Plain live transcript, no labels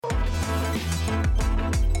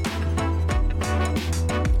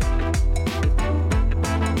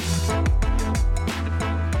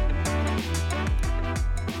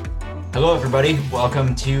Hello, everybody.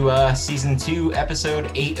 Welcome to Season 2,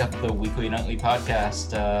 Episode 8 of the Weekly Nightly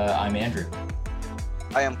Podcast. I'm Andrew.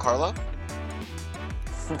 I am Carlo.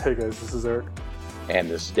 Hey guys, this is Eric. And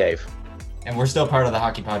this is Dave. And we're still part of the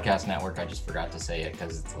Hockey Podcast Network. I just forgot to say it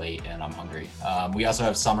because it's late and I'm hungry. We also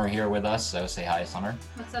have Summer here with us, so say hi, Summer.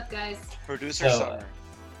 What's up, guys? Producer Summer.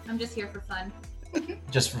 I'm just here for fun.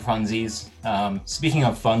 Just for funsies. Speaking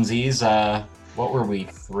of funsies, what were we,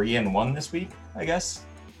 3-1 this week, I guess?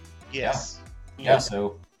 Yes. Yeah,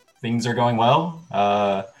 so things are going well.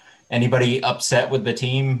 Anybody upset with the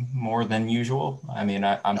team more than usual? I mean,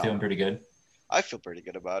 I'm feeling pretty good. I feel pretty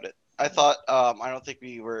good about it. I thought I don't think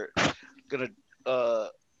we were gonna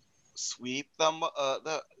sweep them.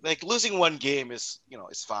 Losing one game is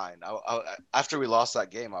fine. After we lost that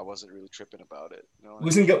game, I wasn't really tripping about it.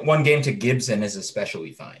 Losing one game to Gibson is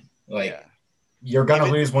especially fine. You're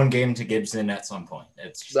gonna lose one game to Gibson at some point.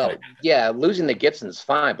 It's just losing to Gibson is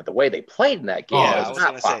fine, but the way they played in that game I was not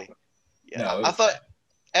gonna fine. say. Yeah, I thought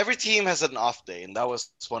every team has an off day, and that was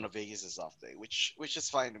one of Vegas's off day, which is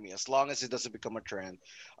fine to me as long as it doesn't become a trend,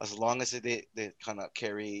 as long as they kind of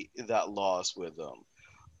carry that loss with them,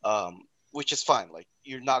 which is fine. Like,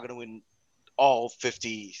 you're not gonna win all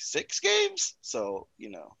 56 games, so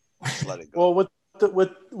just let it go. Well,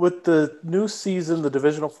 with the new season, the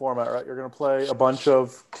divisional format, right? You're going to play a bunch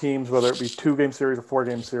of teams, whether it be 2-game series or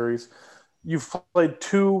 4-game series. You've played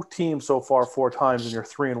two teams so far 4 times, and you're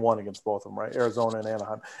 3-1 against both of them, right? Arizona and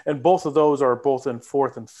Anaheim, and both of those are both in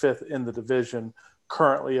 4th and 5th in the division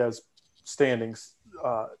currently as standings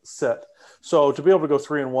set. So to be able to go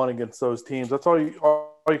 3-1 against those teams, that's all you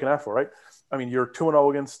can ask for, right? I mean, you're 2-0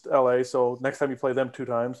 against LA, so next time you play them 2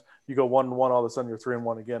 times, you go 1-1. All of a sudden, you're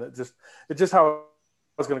 3-1 again. It's just how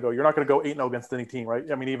it's going to go. You're not going to go 8-0 against any team, right?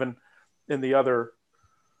 I mean, even in the other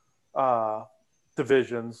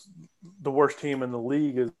divisions, the worst team in the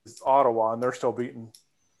league is Ottawa, and they're still beating.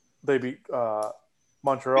 They beat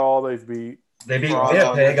Montreal. They beat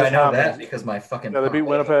Winnipeg. I know that because my fucking they beat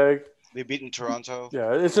Winnipeg. They beat in Toronto.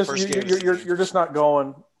 Yeah, it's just you're just not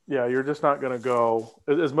going. Yeah, you're just not going to go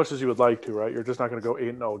as much as you would like to, right? You're just not going to go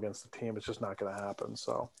 8-0 against the team. It's just not going to happen.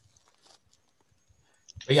 So,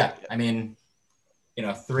 but yeah, I mean,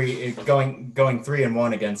 going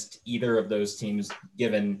 3-1 against either of those teams,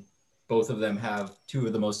 given both of them have 2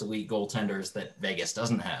 of the most elite goaltenders that Vegas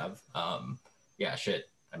doesn't have. Shit.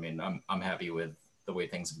 I mean, I'm happy with the way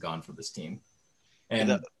things have gone for this team.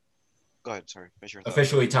 And go ahead. Sorry.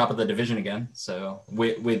 Officially top of the division again. So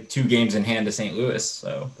with 2 games in hand to St. Louis.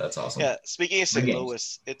 So that's awesome. Yeah. Speaking of St.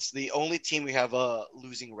 Louis, it's the only team we have a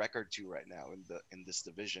losing record to right now in this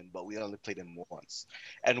division, but we only played them once,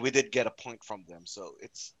 and we did get a point from them. So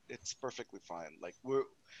it's perfectly fine. Like,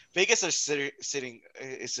 Vegas are sitting.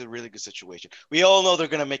 It's a really good situation. We all know they're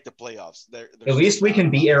gonna make the playoffs. At least we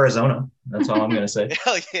can beat Arizona. That's all I'm gonna say.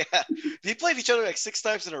 Hell yeah! They played each other like 6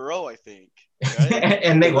 times in a row, I think. Right?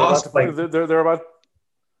 And they lost. They're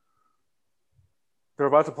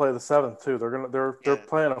about to play the 7th too. They're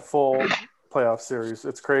playing a full playoff series.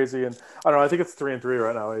 It's crazy, and I don't know. I think it's 3-3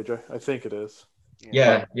 right now, AJ. I think it is.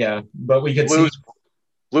 Yeah. But we could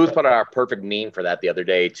Blues put out a perfect meme for that the other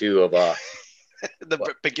day too of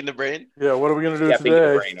picking the brain. Yeah, what are we gonna do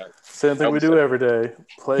today? Same thing we do every day.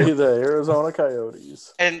 Play the Arizona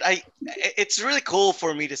Coyotes. And it's really cool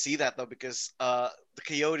for me to see that though, because the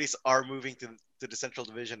Coyotes are moving to the Central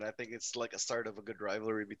Division. I think it's like a start of a good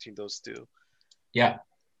rivalry between those two. Yeah,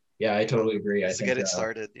 I totally agree. To get it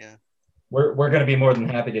started, yeah. We're going to be more than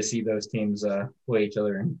happy to see those teams play each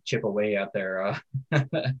other and chip away at their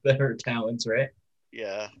talents, right?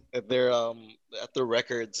 Yeah, at their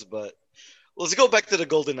records. But let's go back to the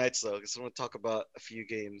Golden Knights though, because I want to talk about a few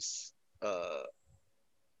games. The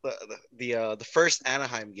first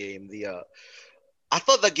Anaheim game, I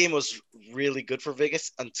thought that game was really good for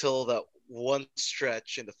Vegas until that one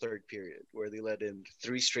stretch in the third period where they let in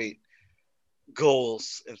 3 straight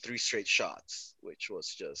goals and 3 straight shots, which was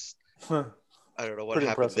just I don't know what Pretty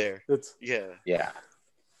happened impressive. there. Yeah.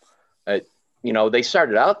 They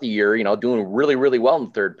started out the year, doing really, really well in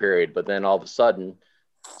the third period, but then all of a sudden,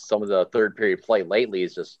 some of the third period play lately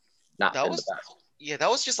is just not been the best. Yeah, that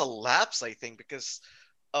was just a lapse, I think, because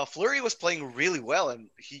Fleury was playing really well, and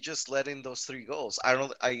he just let in those 3 goals.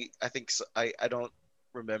 I think so, I don't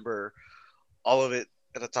remember all of it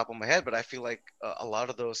at the top of my head, but I feel like a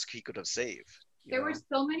lot of those he could have saved. There were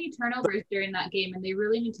so many turnovers during that game, and they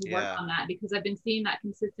really need to work on that, because I've been seeing that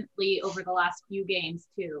consistently over the last few games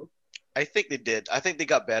too. I think they did. I think they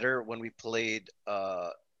got better when we played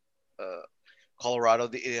Colorado,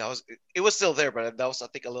 it was still there, but that was, I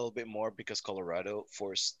think, a little bit more because Colorado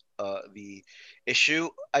forced the issue.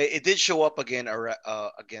 It did show up again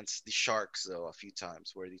against the Sharks though a few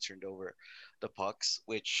times where they turned over the pucks,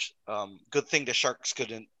 which good thing the Sharks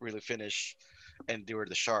couldn't really finish, and they were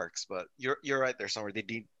the Sharks. But you're right there somewhere. They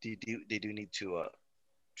do need to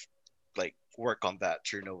like work on that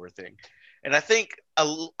turnover thing. And I think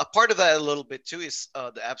a part of that a little bit too is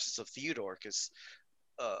the absence of Theodore, because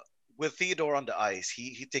with Theodore on the ice,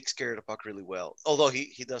 he takes care of the puck really well. Although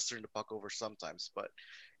he does turn the puck over sometimes, but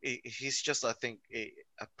he's just, I think, a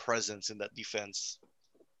presence in that defense.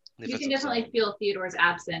 You can definitely feel Theodore's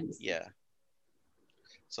absence. Yeah.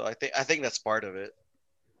 So I think that's part of it.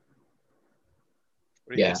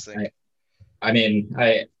 What do you guys think? I mean,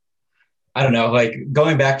 I don't know. Like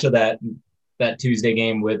going back to that Tuesday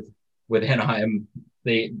game with Anaheim,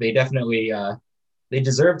 they definitely they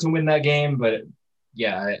deserved to win that game, but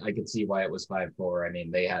yeah, I could see why it was 5-4. I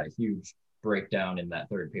mean, they had a huge breakdown in that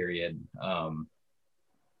third period.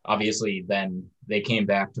 Obviously, then they came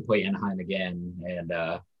back to play Anaheim again, and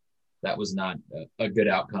that was not a good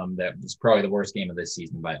outcome. That was probably the worst game of this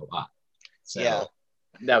season by a lot. So yeah,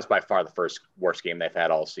 that was by far the first worst game they've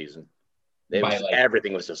had all season.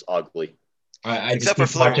 Everything was just ugly. I just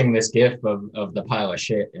keep watching this GIF of the pile of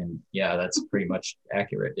shit, and yeah, that's pretty much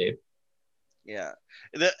accurate, Dave. Yeah,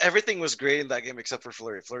 everything was great in that game except for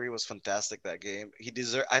Fleury. Fleury was fantastic that game.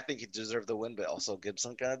 I think he deserved the win, but also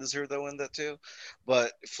Gibson kind of deserved the win that too.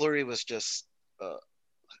 But Fleury was just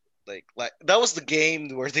like that was the game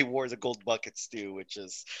where they wore the gold buckets too, which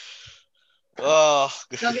is don't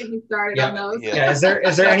get me started on those. Yeah, is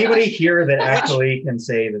there anybody here that actually can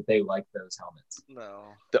say that they like those helmets? No.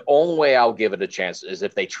 The only way I'll give it a chance is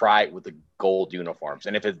if they try it with the gold uniforms,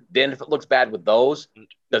 and if it looks bad with those,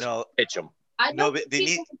 just pitch them. I don't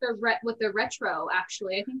think with the retro,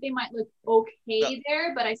 actually. I think they might look okay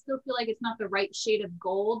there, but I still feel like it's not the right shade of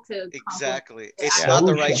gold to exactly. It's not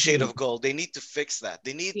the right shade of gold. They need to fix that.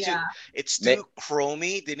 They need to. It's too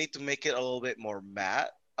chromy. They need to make it a little bit more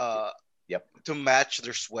matte. To match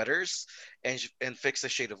their sweaters and fix the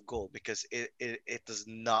shade of gold, because it does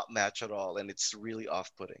not match at all, and it's really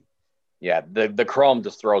off-putting. Yeah, the chrome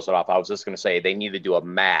just throws it off. I was just going to say they need to do a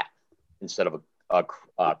matte instead of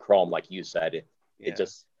a chrome, like you said. It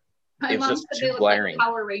was just too glaring. Like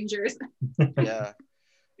Power Rangers. Yeah,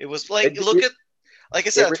 it was like like I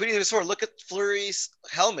said, I tweeted this before. Look at Fleury's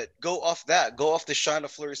helmet. Go off the shine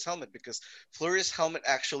of Fleury's helmet, because Fleury's helmet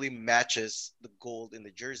actually matches the gold in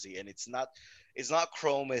the jersey, and it's not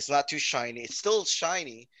chrome. It's not too shiny. It's still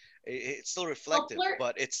shiny. It's still reflective,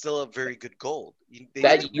 but it's still a very good gold.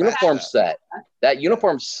 That uniform set,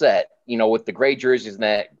 with the gray jerseys and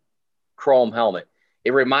that chrome helmet,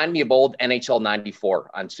 it reminded me of old NHL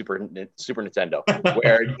 '94 on Super Nintendo,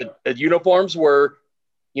 where the uniforms were,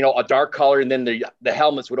 a dark color, and then the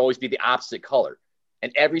helmets would always be the opposite color.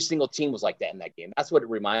 And every single team was like that in that game. That's what it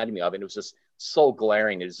reminded me of. And it was just so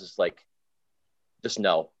glaring. It was just like, just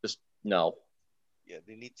no. Yeah,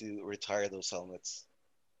 they need to retire those helmets.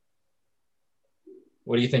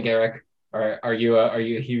 What do you think, Eric? Are you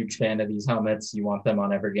a huge fan of these helmets? You want them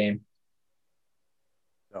on every game?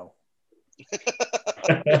 No.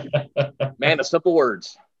 Man, the simple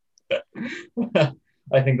words.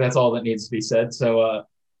 I think that's all that needs to be said. So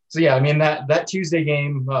yeah, I mean that Tuesday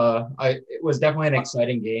game, it was definitely an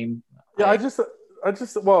exciting game. Yeah, I just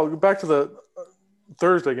back to the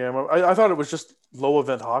Thursday game. I thought it was just low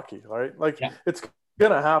event hockey, right? It's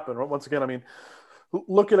gonna happen. Once again, I mean,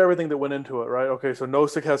 look at everything that went into it, right? Okay, so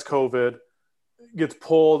Nosek has COVID, gets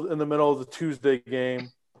pulled in the middle of the Tuesday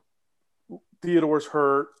game. Theodore's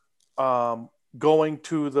hurt. Going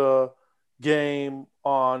to the game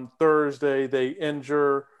on Thursday, they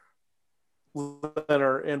injure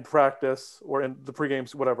Leonard in practice or in the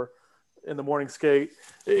pregame, whatever, in the morning skate.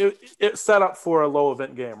 It set up for a low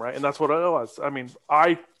event game, right? And that's what it was. I mean,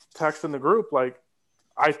 I texted in the group,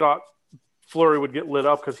 I thought Fleury would get lit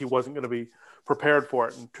up because he wasn't going to be prepared for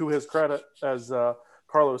it. And to his credit, as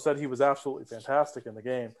Carlos said, he was absolutely fantastic in the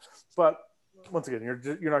game. But once again,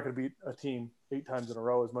 you're not going to beat a team 8 times in a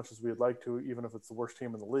row as much as we'd like to, even if it's the worst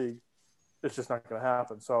team in the league. It's just not going to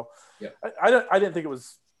happen. So I didn't think it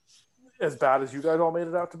was as bad as you guys all made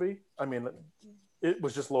it out to be. I mean, it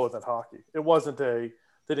was just low event hockey. It wasn't they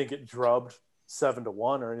didn't get drubbed 7-1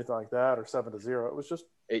 or anything like that, or 7-0. It was just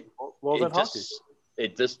low event hockey.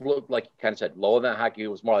 It just looked like, you kind of said, low event hockey. It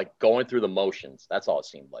was more like going through the motions. That's all it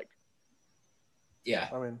seemed like. Yeah.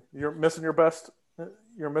 I mean, you're missing your best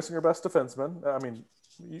defenseman. I mean,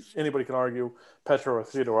 anybody can argue Petro or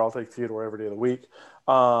Theodore. I'll take Theodore every day of the week.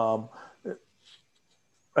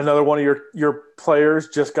 another one of your players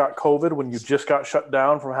just got COVID when you just got shut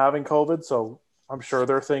down from having COVID. So I'm sure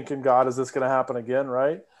they're thinking, God, is this going to happen again,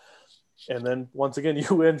 right? And then once again,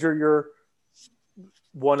 you injure your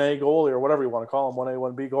 1A goalie or whatever you want to call him,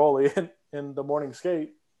 1A, 1B goalie in the morning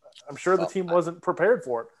skate. I'm sure the team wasn't prepared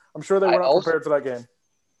for it. I'm sure they were not prepared for that game.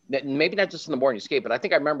 Maybe not just in the morning skate, but I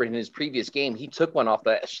think I remember in his previous game, he took one off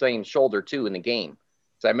that same shoulder too in the game.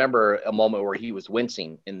 So I remember a moment where he was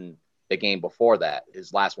wincing in the game before that,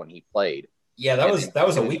 his last one he played. Yeah, that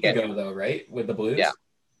was a week ago though, right? With the Blues. Yeah.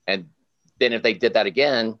 And then if they did that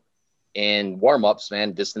again in warm-ups,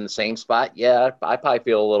 man, just in the same spot, yeah, I probably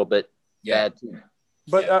feel a little bit bad too.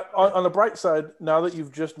 But on the bright side, now that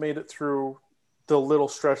you've just made it through the little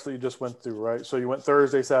stretch that you just went through, right? So you went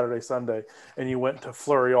Thursday, Saturday, Sunday, and you went to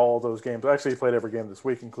flurry all of those games. Actually, you played every game this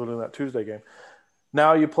week, including that Tuesday game.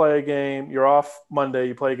 Now you play a game, you're off Monday,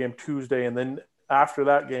 you play a game Tuesday, and then after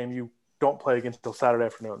that game, you don't play again until Saturday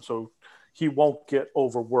afternoon. So he won't get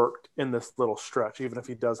overworked in this little stretch, even if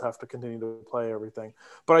he does have to continue to play everything.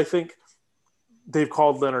 But I think they've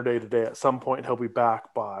called Leonard day to day. At some point, he'll be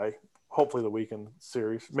back by hopefully the weekend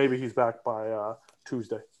series. Maybe he's back by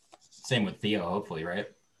Tuesday. Same with Theo, hopefully, right?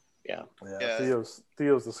 Yeah. Theo's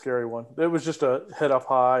the scary one. It was just a hit up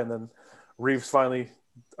high, and then Reeves finally,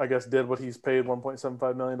 I guess, did what he's paid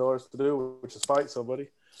 $1.75 million to do, which is fight somebody.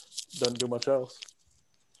 Doesn't do much else.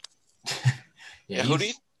 Who do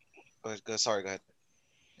you? Sorry, go ahead.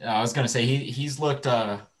 I was gonna say he's looked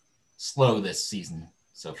slow this season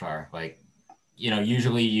so far. Like,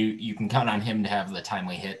 usually you can count on him to have the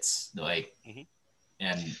timely hits,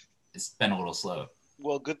 and it's been a little slow.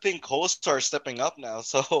 Well, good thing Colasar is stepping up now.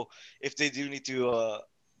 So if they do need to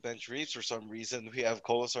bench Reeves for some reason, we have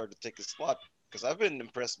Colasar to take his spot. Because I've been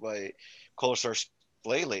impressed by Colasar's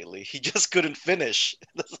play lately. He just couldn't finish.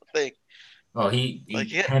 That's the thing. Oh, he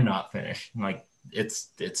cannot finish. Like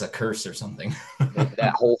it's a curse or something.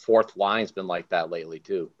 That whole fourth line's been like that lately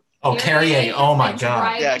too. Oh, Carrier! Oh my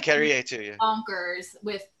God! Yeah, Carrier too. Yeah. Bonkers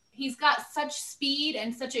he's got such speed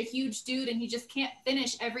and such a huge dude, and he just can't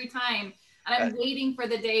finish every time. And I'm waiting for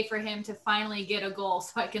the day for him to finally get a goal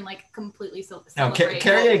so I can completely celebrate. Now,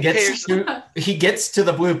 Carrier gets to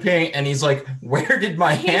the blue paint and he's like, "Where did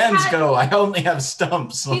my hands go? I only have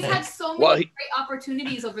stumps." He's had so many great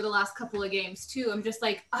opportunities over the last couple of games too. I'm just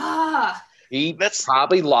like, He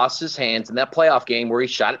probably lost his hands in that playoff game where he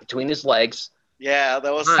shot it between his legs. Yeah,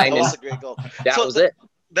 that was a great goal. That was it.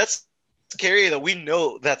 That's Carrier. That we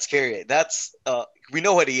know that's Carrier. That's we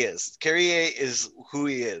know what he is. Carrier is who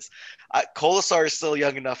he is. Colasar is still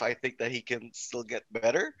young enough, I think, that he can still get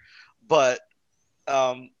better. But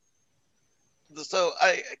like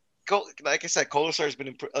I said, Colasar has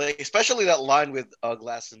been especially that line with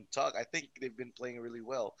Glass and Tuck. I think they've been playing really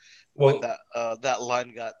well when that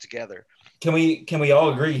line got together. Can we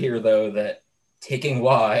all agree here though that taking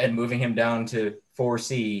Wah and moving him down to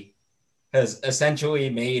 4C has essentially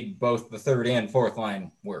made both the third and fourth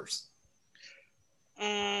line worse?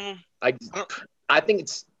 I think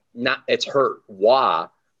it's hurt Wah,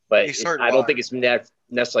 but I don't think it's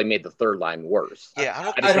necessarily made the third line worse.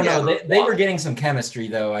 Yeah, I don't know. They were getting some chemistry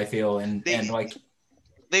though, I feel, and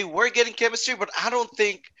they were getting chemistry, but I don't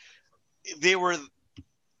think they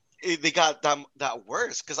got that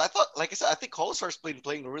worse, because I thought, like I said, I think Colasar's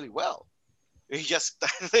playing really well. They just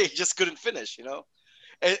couldn't finish,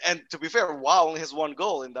 And to be fair, Wah only has one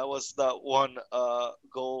goal, and that was that one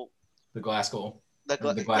goal. The glass goal. The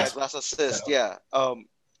glass assist, yeah.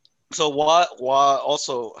 So Wah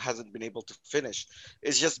also hasn't been able to finish.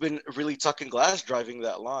 It's just been really Tuck and Glass driving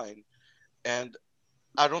that line, and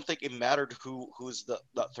I don't think it mattered who's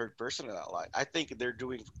that third person in that line. I think they're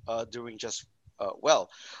doing just well,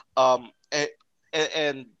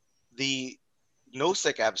 and the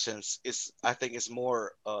Nosek absence is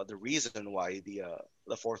more the reason why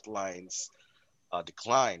the fourth line's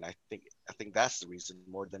decline. I think that's the reason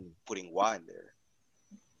more than putting Wah in there.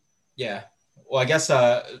 Yeah. Well, I guess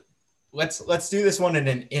let's do this one in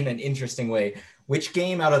an interesting way. Which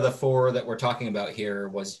game out of the four that we're talking about here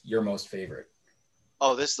was your most favorite?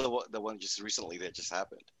 Oh, this is the one just recently that just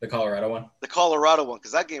happened. The Colorado one? The Colorado one,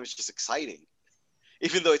 because that game is just exciting,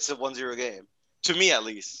 even though it's a 1-0 game. To me, at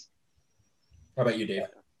least. How about you, Dave?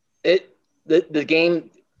 The game,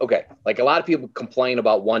 okay, like a lot of people complain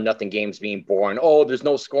about 1-0 games being boring. Oh, there's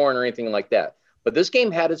no scoring or anything like that. But this game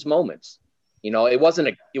had its moments. It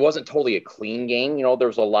wasn't totally a clean game. There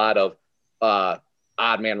was a lot of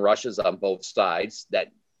odd man rushes on both sides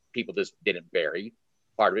that people just didn't bury.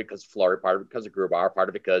 Part of it because of Fleury, part of it because of Grubauer, part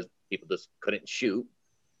of it because people just couldn't shoot.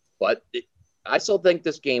 But I still think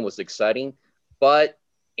this game was exciting. But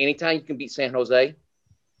anytime you can beat San Jose,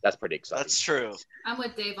 That's pretty exciting. That's true. I'm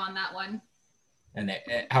with Dave on that one. And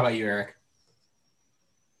how about you, Eric?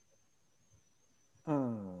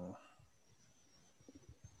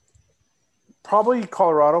 Probably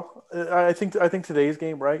Colorado. I think today's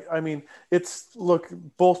game, right? I mean,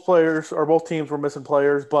 both teams were missing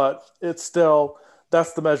players, but it's still,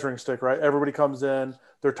 that's the measuring stick, right? Everybody comes in,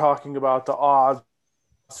 they're talking about the odds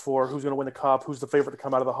for who's going to win the cup, who's the favorite to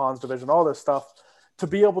come out of the Hans division, all this stuff. To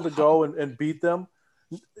be able to go and beat them.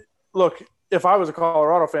 Look, if I was a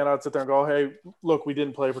Colorado fan, I'd sit there and go, hey, look, we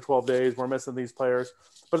didn't play for 12 days. We're missing these players.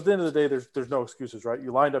 But at the end of the day, there's no excuses, right?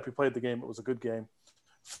 You lined up, you played the game. It was a good game.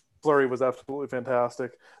 Fleury was absolutely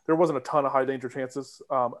fantastic. There wasn't a ton of high danger chances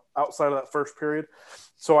outside of that first period.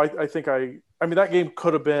 So I think that game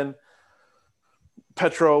could have been,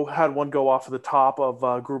 Petro had one go off of the top of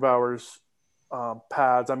Grubauer's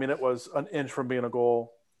pads. I mean, it was an inch from being a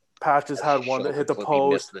goal. Patches had one that hit the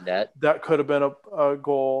post. The net. That could have been a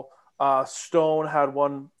goal. Stone had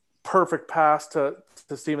one perfect pass to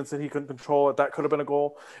Stevenson. He couldn't control it. That could have been a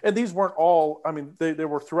goal. And these weren't all, I mean, they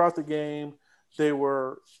were throughout the game. They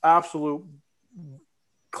were absolute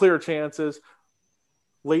clear chances.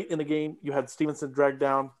 Late in the game, you had Stevenson dragged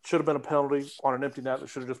down. Should have been a penalty on an empty net. That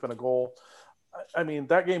should have just been a goal. I mean,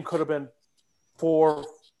 that game could have been 4-0,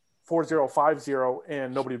 5-0,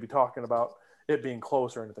 and nobody would be talking about it being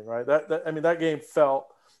close or anything, right? That game felt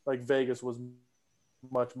like Vegas was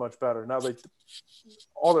much, much better. Now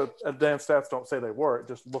all the advanced stats don't say they were. It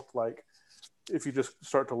just looked like, if you just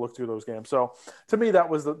start to look through those games. So to me, that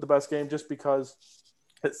was the best game just because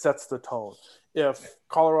it sets the tone. If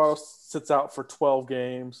Colorado sits out for 12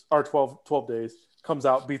 games or 12 days, comes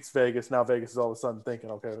out, beats Vegas, now Vegas is all of a sudden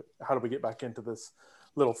thinking, okay, how do we get back into this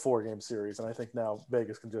little 4-game series? And I think now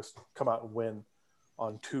Vegas can just come out and win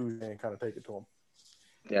on Tuesday and kind of take it to them.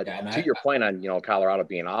 Yeah, to your point on, Colorado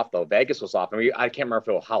being off, though, Vegas was off. I mean, I can't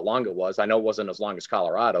remember how long it was. I know it wasn't as long as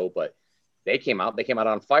Colorado, but they came out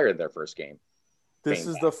on fire in their first game. This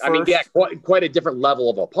is the first. I mean, yeah, quite a different level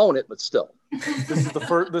of opponent, but still. This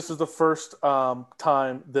is the first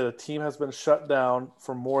time that a team has been shut down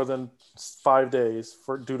for more than 5 days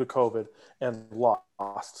due to COVID and lost.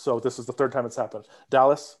 So this is the third time it's happened.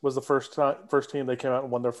 Dallas was the first team they came out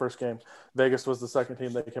and won their first game. Vegas was the second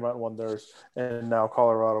team they came out and won theirs, and now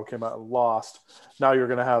Colorado came out and lost. Now you're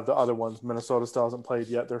going to have the other ones. Minnesota still hasn't played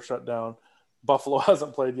yet; they're shut down. Buffalo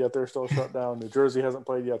hasn't played yet; they're still shut down. New Jersey hasn't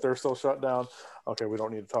played yet; they're still shut down. Okay, we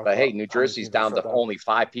don't need to talk. But hey, New Jersey's down to only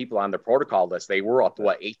 5 people on the protocol list. They were up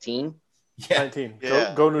to 18? Yeah. 19.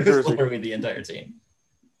 Yeah. Go New Jersey. Literally the entire team.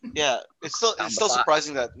 Yeah, it's still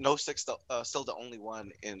surprising that No Six still the only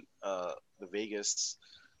one in the Vegas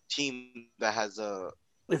team that has a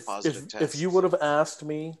positive test. If you would have asked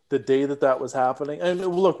me the day that was happening, and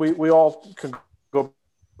look, we all can go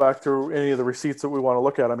back through any of the receipts that we want to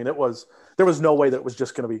look at. I mean, there was no way that it was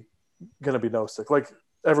just going to be No Six. Like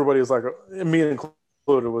everybody was like, me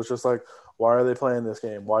included, was just like, why are they playing this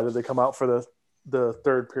game? Why did they come out for the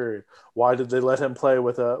third period? Why did they let him play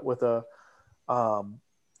with a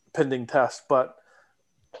pending test? But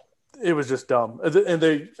it was just dumb. And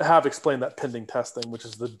they have explained that pending test thing, which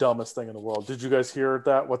is the dumbest thing in the world. Did you guys hear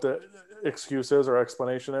that? What the excuse is or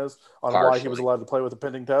explanation is on why he was allowed to play with a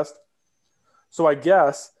pending test? So I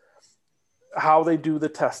guess how they do the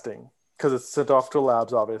testing, because it's sent off to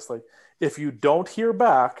labs, obviously. If you don't hear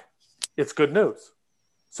back, it's good news.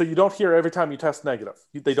 So you don't hear every time you test negative.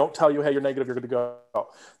 They don't tell you, hey, you're negative, you're good to go.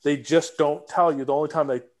 They just don't tell you. The only time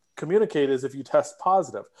they communicate is if you test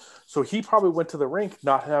positive. So he probably went to the rink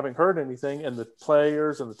not having heard anything, and the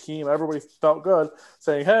players and the team, everybody felt good,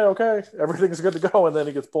 saying, hey, okay, everything's good to go. And then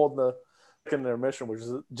he gets pulled in the intermission, which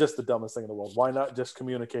is just the dumbest thing in the world. Why not just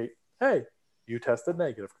communicate, hey, you tested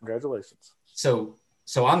negative. Congratulations. So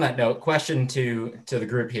on that note, question to the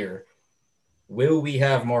group here. Will we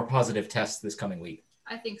have more positive tests this coming week?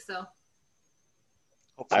 I think so.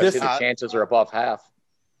 I would say the chances are above half.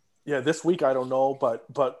 Yeah, this week I don't know, but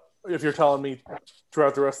if you're telling me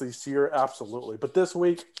throughout the rest of this year, absolutely. But this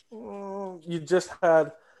week, you just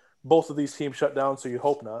had both of these teams shut down, so you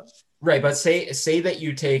hope not. Right, but say that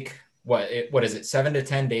you take what is it, 7 to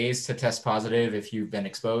 10 days to test positive if you've been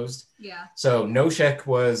exposed? Yeah. So Noshek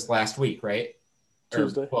was last week, right?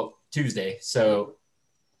 Tuesday. So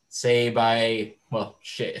say by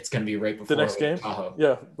it's gonna be right before the next game. Tahoe.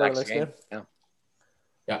 Yeah, next game.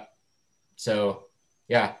 Yeah. So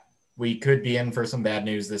yeah, we could be in for some bad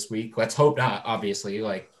news this week. Let's hope not, obviously,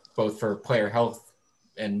 like both for player health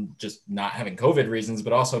and just not having COVID reasons,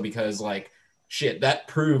 but also because that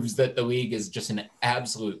proves that the league is just an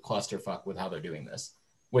absolute clusterfuck with how they're doing this,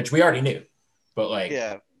 which we already knew. But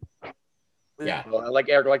Yeah. Well, like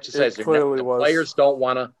Eric likes to say, the clearly was. players don't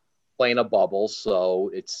want to play in a bubble,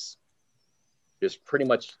 so there's pretty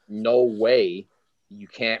much no way you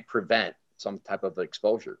can't prevent some type of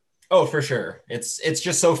exposure. Oh, for sure. It's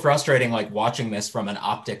just so frustrating, like watching this from an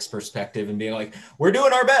optics perspective and being like, we're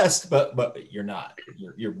doing our best, but you're not.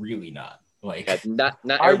 You're really not. Like, not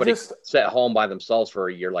everybody sits at home by themselves for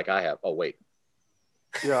a year like I have. Oh wait.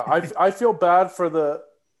 Yeah, I feel bad for the.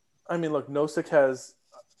 I mean, look, Nosek has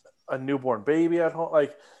a newborn baby at home.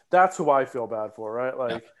 Like, that's who I feel bad for, right?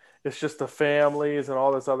 Like, it's just the families and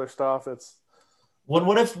all this other stuff. It's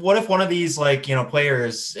what if one of these, like, you know,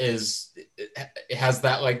 players has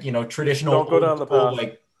that, like, you know, traditional don't go down the path.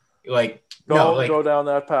 Don't go down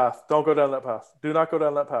that path. Don't go down that path. Do not go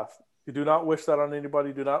down that path. You do not wish that on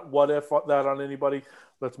anybody. Do not what if that on anybody.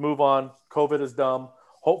 Let's move on. COVID is dumb.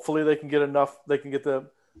 Hopefully they can get enough. They can get the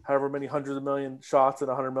however many hundreds of million shots and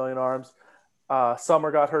 100 million arms.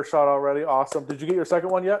 Summer got her shot already. Awesome. Did you get your second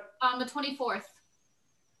one yet? The 24th.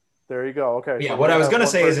 There you go. Okay. Yeah, So what I was going to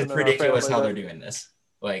say is person it's in our ridiculous how family they're doing this.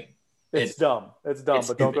 Like, it's dumb. It's dumb, it's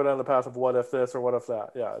but don't stupid. go down the path of what if this or what if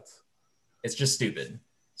that. Yeah, It's just stupid.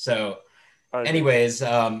 So, I agree. anyways,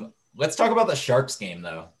 let's talk about the Sharks game,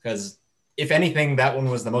 though, because if anything, that one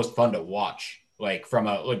was the most fun to watch, like, from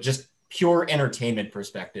a just pure entertainment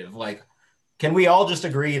perspective. Like, can we all just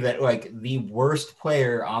agree that, like, the worst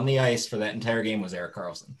player on the ice for that entire game was Erik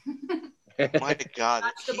Karlsson? My God,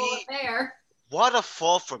 That's the bullet there. what a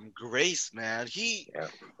fall from grace, man. He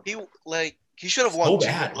should have won. So two.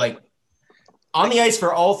 bad. Like, on the ice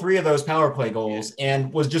for all three of those power play goals,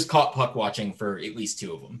 and was just caught puck watching for at least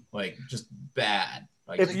two of them. Like, just bad.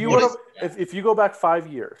 Like, If you go back 5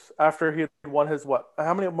 years after he had won his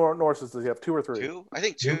how many more Norses does he have? 2 or 3? Two? I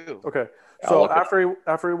think two. Okay. So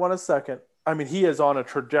after he won his second, I mean, he is on a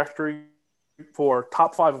trajectory for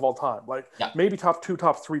top 5 of all time. Like, maybe top 2,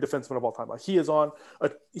 top 3 defenseman of all time. Like, he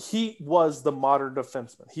was the modern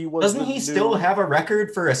defenseman. Doesn't he still have a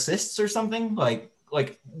record for assists or something? Like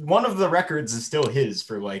one of the records is still his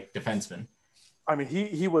for, like, defenseman. I mean,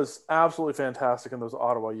 he was absolutely fantastic in those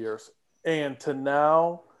Ottawa years. And to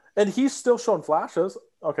now, and he's still showing flashes.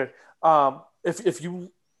 Okay. If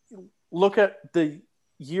you look at the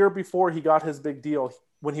year before he got his big deal,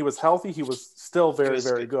 when he was healthy, he was still very,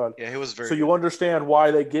 very good. Yeah, he was very So good. you understand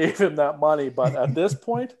why they gave him that money. But at this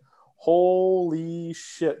point, holy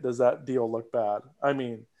shit, does that deal look bad? I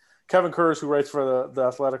mean, Kevin Kurz, who writes for the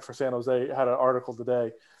Athletic for San Jose, had an article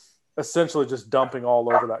today essentially just dumping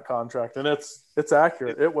all over that contract. And it's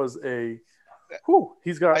accurate. It was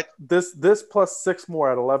he's got this plus 6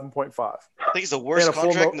 more at 11.5. I think it's the worst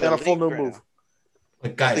contract and a full new move.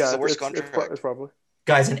 Like, guys, it's the worst contract. It's probably.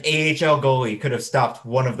 Guys, an AHL goalie could have stopped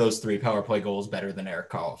one of those 3 power play goals better than Erik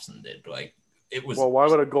Karlsson did. Like, it was. Well, why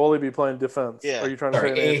would a goalie be playing defense? Yeah. Are you trying to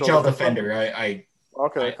say an AHL defender?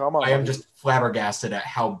 Okay, come on. I am just flabbergasted at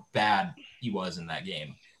how bad he was in that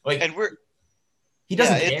game. Like, And he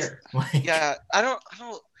doesn't care. Like, I don't.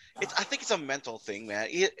 I think it's a mental thing, man.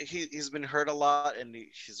 He's been hurt a lot, and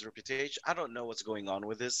his reputation. I don't know what's going on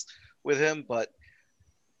with him, but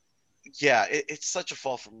yeah, it's such a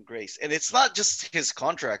fall from grace. And it's not just his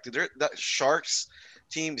contract. That Sharks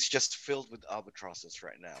team is just filled with albatrosses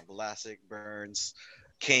right now. Vlasic, Burns,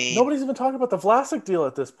 Kane. Nobody's even talking about the Vlasic deal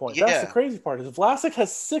at this point. Yeah. That's the crazy part. Is Vlasic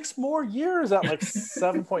has 6 more years at like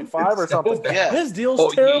 7.5 or something. Yeah. His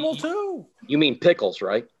deal's terrible too. You mean Pickles,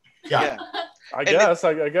 right? Yeah. I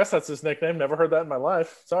guess that's his nickname. Never heard that in my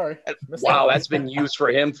life. Sorry. Wow, that's been used for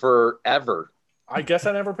him forever. I guess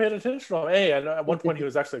I never paid attention to him. Hey, I know at one point he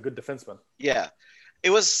was actually a good defenseman. Yeah. It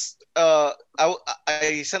was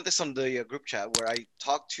I sent this on the group chat where I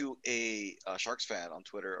talked to a Sharks fan on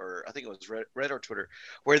Twitter, or I think it was Red or Twitter,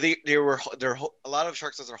 where a lot of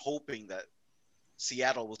Sharks fans are hoping that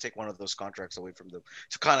Seattle will take one of those contracts away from them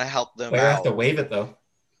to kind of help them they out. have to waive it, though.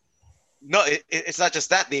 No, it's not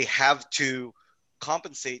just that. They have to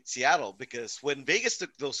compensate Seattle, because when Vegas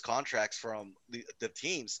took those contracts from the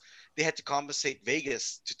teams, they had to compensate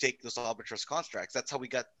Vegas to take those albatross contracts. That's how we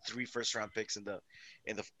got 3 first-round picks in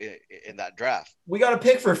that draft. We got a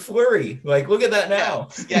pick for Fleury. Like, look at that now.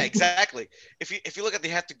 Yeah, exactly. If you look at, they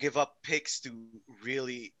had to give up picks to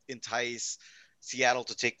really entice Seattle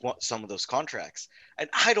to take some of those contracts, and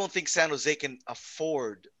I don't think San Jose can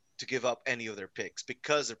afford to give up any of their picks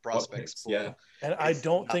because their prospects. Yeah, and I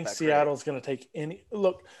don't think Seattle's going to take any.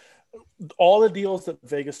 Look, all the deals that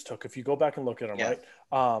Vegas took, if you go back and look at them, right?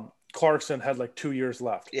 Clarkson had like 2 years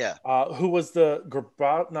left. Yeah. Who was the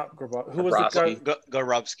Who was the guy?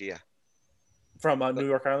 Gorobsky, yeah. From New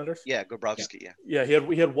York Islanders? Yeah, Gorobsky, yeah. Yeah, he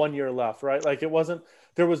had 1 year left, right? Like, there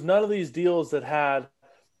was none of these deals that had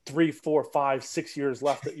 3, 4, 5, 6 years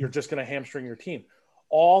left that you're just going to hamstring your team.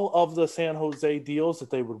 All of the San Jose deals that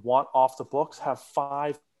they would want off the books have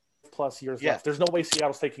 5+ years left. There's no way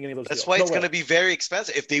Seattle's taking any of those That's deals. why No it's way. going to be very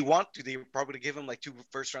expensive. If they want to, they're probably give him like 2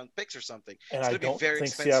 first-round picks or something. And it's I don't think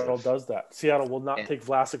expensive. Seattle does that. Seattle will not take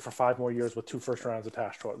Vlasic for 5 more years with 2 first rounds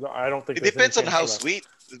attached to it. I don't think it depends on how sweet.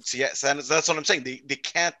 That's what I'm saying. They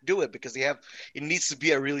can't do it because it needs to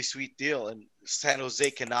be a really sweet deal, and San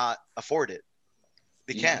Jose cannot afford it.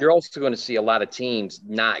 They can't. You're also going to see a lot of teams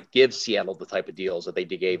not give Seattle the type of deals that they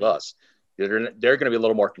gave us. They're going to be a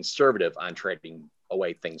little more conservative on trading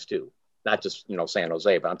away things too. Not just, San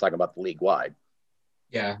Jose, but I'm talking about the league wide.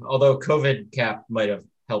 Yeah, although COVID cap might have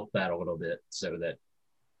helped that a little bit so that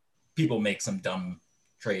people make some dumb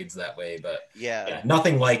trades that way. But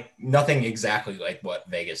nothing exactly like what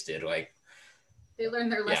Vegas did. Like they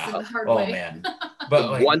learned their lesson the hard way. Oh man!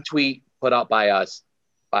 But one tweet put out by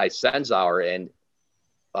Senzauer, and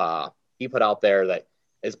he put out there that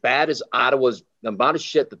as bad as Ottawa's, the amount of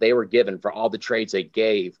shit that they were given for all the trades they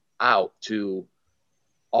gave out to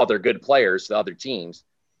all their good players, the other teams,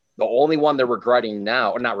 the only one they're regretting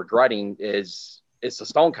now, or not regretting, is the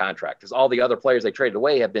Stone contract, because all the other players they traded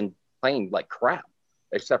away have been playing like crap,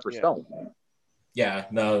 except for Stone. Yeah,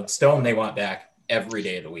 no, Stone they want back every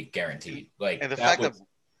day of the week, guaranteed. Like, and the fact that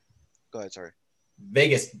go ahead, sorry.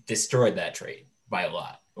 Vegas destroyed that trade by a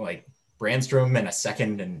lot. Like Brandstrom and a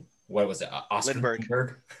second, and what was it, Oscar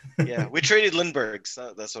Lindbergh? Yeah, we traded Lindbergh,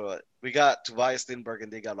 so that's what we got. Tobias Lindbergh,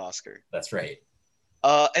 and they got Oscar. That's right.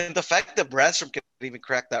 And the fact that Brandstrom can't even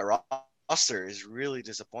crack that roster is really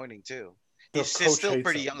disappointing too. He's still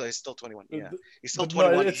pretty young though. He's still 21. Yeah, he's still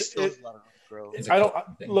 21. He still has a lot of growth. I don't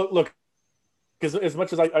look because as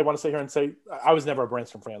much as I want to sit here and say I was never a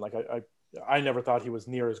Brandstrom fan. Like I never thought he was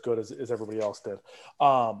near as good as everybody else did.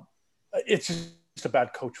 It's just a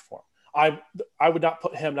bad coach for him. I would not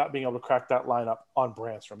put him not being able to crack that lineup on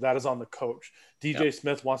Brandstrom. That is on the coach. DJ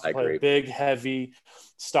Smith wants to play a big, heavy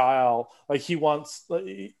style. Like he wants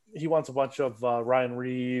a bunch of Ryan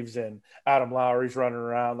Reeves and Adam Lowry's running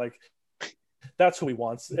around. Like that's who he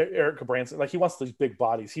wants. Eric Branson. Like he wants these big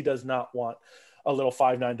bodies. He does not want a little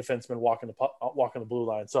 5'9" defenseman walking the blue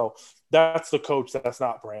line. So that's the coach. That's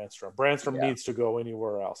not Brandstrom. Brandstrom needs to go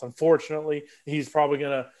anywhere else. Unfortunately, he's probably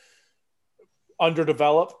going to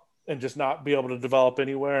underdevelop and just not be able to develop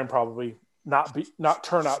anywhere, and probably not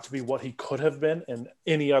turn out to be what he could have been in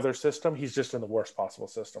any other system. He's just in the worst possible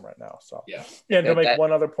system right now. So and to make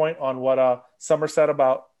one other point on what Summer said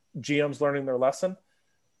about GMs learning their lesson,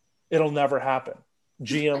 it'll never happen.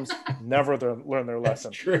 GMs never learn their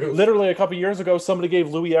lesson. True. Literally a couple of years ago, somebody gave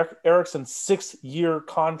Louis Eriksson 6-year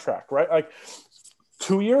contract, right? Like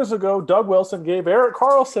 2 years ago, Doug Wilson gave Erik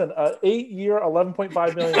Karlsson an 8-year,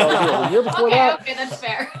 $11.5 million deal. The year before okay, that's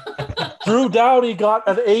fair. Drew Doughty got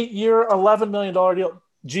an 8-year, $11 million deal.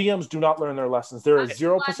 GMs do not learn their lessons. There is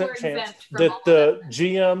 0% chance that the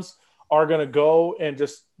GMs are going to go and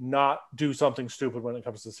just not do something stupid when it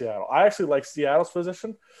comes to Seattle. I actually like Seattle's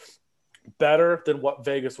position better than what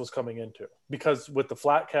Vegas was coming into, because with the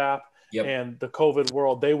flat cap and the COVID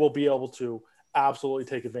world, they will be able to absolutely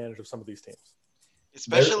take advantage of some of these teams.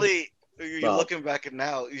 Especially you're looking back at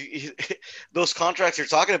now, those contracts you're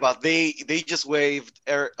talking about, they just waived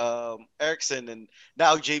Eriksson, and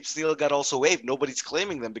now James Neal got also waived. Nobody's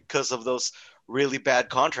claiming them because of those really bad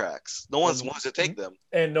contracts. No one wants to take them.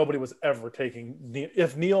 And nobody was ever taking –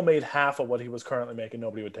 if Neal made half of what he was currently making,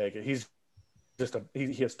 nobody would take it. He's just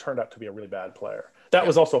he has turned out to be a really bad player. That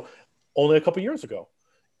was also only a couple years ago.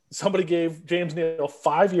 Somebody gave James Neal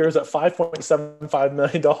 5 years at $5.75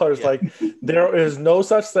 million. Yeah. Like, there is no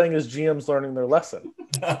such thing as GMs learning their lesson.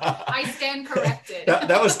 I stand corrected.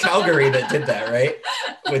 That was Calgary that did that, right?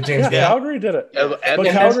 With James Neal. Calgary did it. But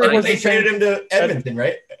Calgary they traded him to Edmonton,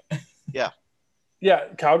 right? Yeah. Yeah,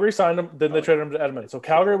 Calgary signed him, then they traded him to Edmonton. So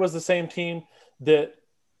Calgary was the same team that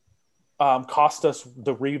cost us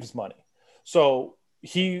the Reeves money. So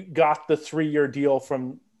he got the 3-year deal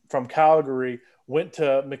from Calgary, went to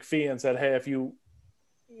McPhee and said, hey,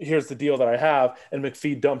 here's the deal that I have. And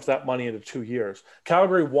McPhee dumped that money into 2 years.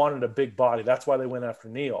 Calgary wanted a big body. That's why they went after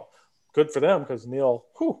Neal. Good for them, because Neal,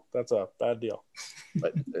 that's a bad deal.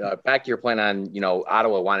 But back to your point on,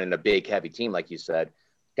 Ottawa wanting a big, heavy team, like you said,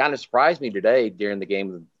 kind of surprised me today during the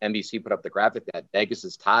game. NBC put up the graphic that Vegas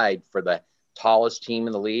is tied for the tallest team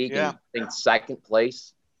in the league. Yeah. And I think second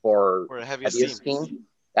place for the heaviest team.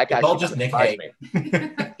 That guy all just Nick Hague.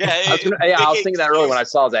 I was thinking that earlier when I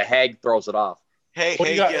saw that Hague throws it off. Hague,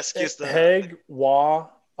 Waugh.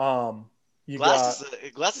 Glass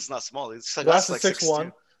is not small. It's Glass is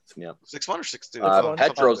 6'1". Yeah, 6'1" or 6'2".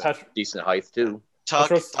 Petro's decent height too.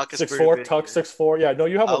 Tuck is 6'4", pretty big. Tuck 6'4". Yeah, no,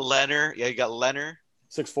 you have a Leonard. Yeah, you got Leonard.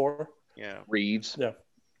 6'4". Yeah. Reeves. Yeah.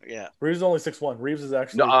 Reeves is only 6'1". Reeves is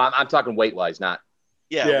actually No, I'm talking weight wise, not.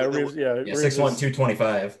 Yeah. Reeves. Yeah, Yeah, Reeves 6'1",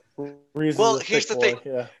 225. Reeves Well, is a here's thick the boy.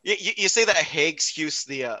 thing. Yeah. You say that Haig skews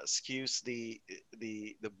the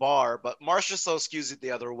bar, but Marcia so skews it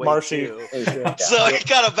the other way Marshy. too. Yeah. So it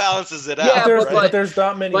kind of balances it Yeah, out. But there's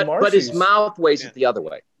not many Marshies. But his mouth weighs it the other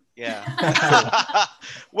way. Yeah.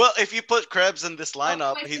 Well, if you put Krebs in this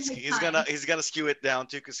lineup, he's gonna skew it down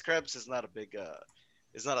too, because Krebs is not a big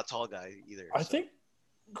is not a tall guy either. I think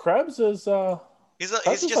Krebs is he's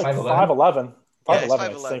just just like 5'11". 5'11", I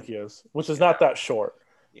 5'11". think he is, which is not that short.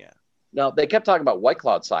 Yeah. Now they kept talking about White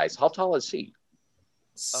Cloud size. How tall is he?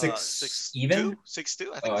 6 even? 6'2".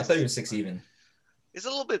 I thought he was 6 even. He's a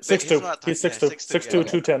little bit big. 6'2". He's 6'2". 6'2",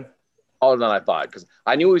 210. Taller than I thought, because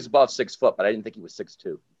I knew he was above 6 foot, but I didn't think he was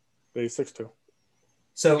 6'2". But he's 6'2".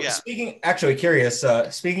 So curious.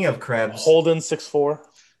 Speaking of Krebs, Holden 6'4".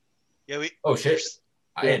 Yeah. Oh shit!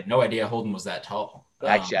 I had no idea Holden was that tall.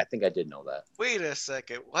 Actually, I think I did know that. Wait a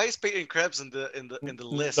second. Why is Peyton Krebs in the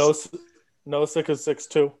list? Nosek is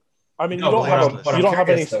 6'2". I mean, No, you don't have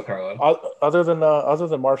any though, Carlo. other than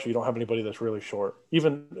Marshall. You don't have anybody that's really short.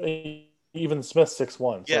 Even Smith 6'1".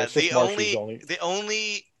 So Yeah, it's just the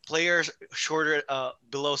only player shorter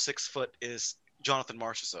below 6 foot is Jonathan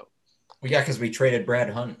Marchessault. Well, yeah, because we traded Brad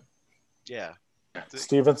Hunt. Yeah.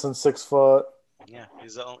 Stevenson 6 foot. Yeah,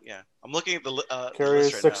 he's I'm looking at the Carrier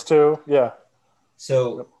list right 6'2". Yeah.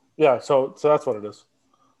 So so that's what it is.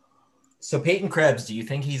 So Peyton Krebs, do you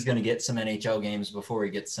think he's going to get some NHL games before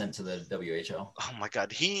he gets sent to the WHL? Oh my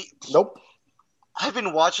God, Nope. I've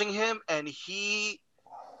been watching him, and he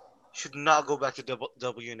should not go back to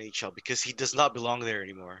WNHL because he does not belong there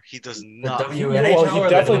anymore. He does not. WNHL well, he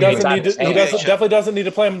definitely doesn't need to. He WHL. doesn't need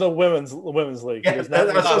to play in the women's league. Yeah, He does not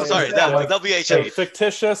need to play sorry, in that WHL.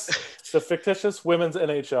 The fictitious women's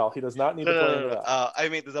NHL. He does not need to play into that. I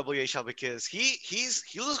made the WHL because he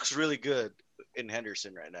looks really good in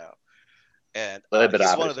Henderson right now. And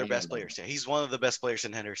he's one of their best players. Yeah, he's one of the best players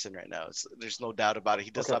in Henderson right now. There's no doubt about it.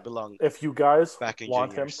 He does not belong. If you guys back in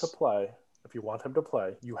want juniors. him to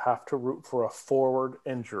play, you have to root for a forward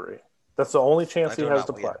injury. That's the only chance he has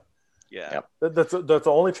to play. Yeah. That's the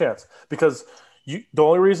only chance, because the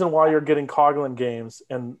only reason why you're getting Coughlin games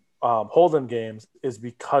and Holden games is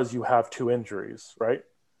because you have 2 injuries, right?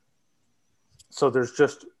 So there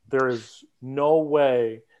is no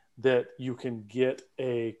way that you can get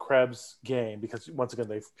a Krebs game, because once again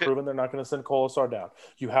they've proven they're not going to send Kolesar down.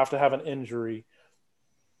 You have to have an injury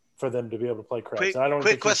for them to be able to play Krebs. And I don't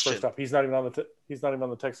think he's first up. He's not even on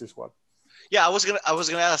the Texas squad. Yeah, I was gonna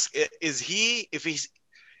ask, is he if he's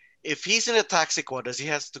in a taxi squad, does he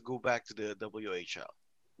have to go back to the WHL?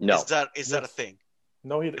 No. Is that a thing?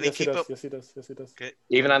 No, he does. Yes, he does. Okay.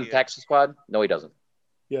 Even on the Texas squad? No, he doesn't.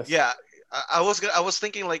 Yes. Yeah, I was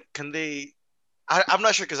thinking, like, can they? I'm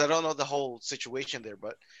not sure because I don't know the whole situation there,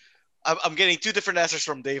 but I'm getting 2 different answers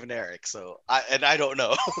from Dave and Eric. So I don't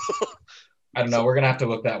know. I don't know. We're gonna have to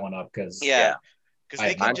look that one up because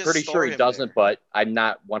I'm pretty sure he doesn't, there. but I'm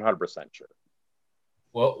not 100% sure.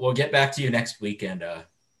 Well, we'll get back to you next weekend. I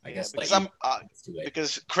guess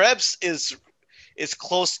because Krebs is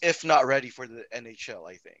close, if not ready for the NHL.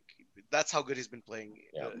 I think that's how good he's been playing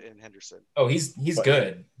in Henderson. Oh, he's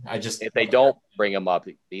good. If they don't bring him up,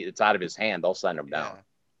 it's out of his hand. They'll send him down.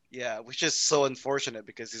 Yeah, which is so unfortunate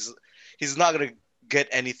because he's not gonna get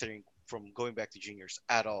anything from going back to juniors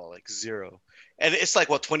at all, like 0. And it's like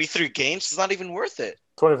 23 games. It's not even worth it.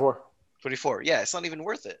 24. Yeah, it's not even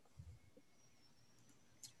worth it.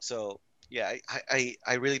 So yeah,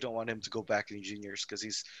 I really don't want him to go back in juniors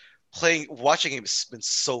because watching him has been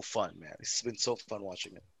so fun, man. It's been so fun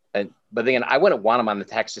watching him. But then I wouldn't want him on the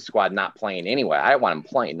Texas squad not playing anyway. I want him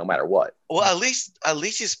playing no matter what. Well, at least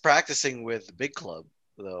he's practicing with the big club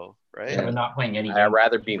though, right? Yeah, but not playing any. I'd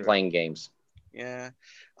rather be playing games. Yeah,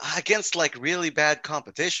 against like really bad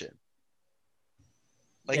competition.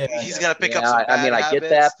 Like he's gonna pick up some bad habits. I get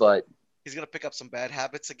that, but he's gonna pick up some bad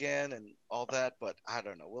habits again and all that. But I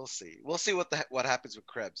don't know. We'll see. We'll see what happens with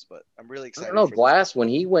Krebs. But I'm really excited. I don't know. Glass, when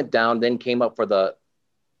he went down, then came up for the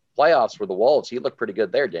playoffs for the Wolves. He looked pretty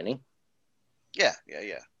good there, didn't he? Yeah.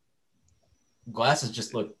 Glass has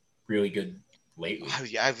just looked really good lately.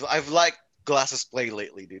 I've liked Glass's play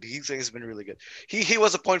lately, dude. He's been really good. He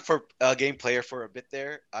was a point for game player for a bit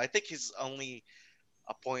there. I think he's only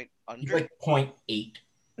a point under. He's like 0.8.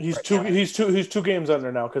 He's two games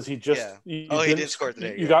under now because he just he didn't score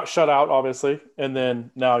today. You got shut out, obviously, and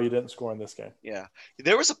then now you didn't score in this game. Yeah,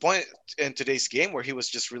 there was a point in today's game where he was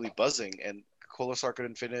just really buzzing, and Kolesar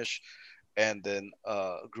couldn't finish. and then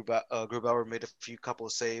Grubauer made a couple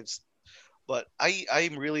of saves. But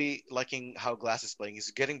I'm really liking how Glass is playing.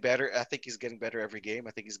 He's getting better. I think he's getting better every game.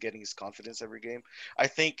 I think he's getting his confidence every game. I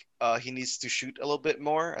think he needs to shoot a little bit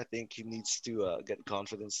more. I think he needs to get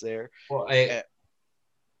confidence there. Well, I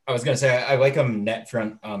was gonna say I like him net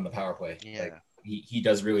front on the power play. Yeah. Like, he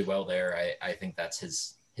does really well there. I think that's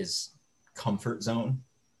his comfort zone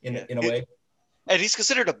in a way. And he's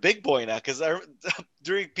considered a big boy now because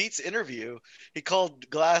during Pete's interview, he called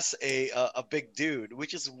Glass a big dude,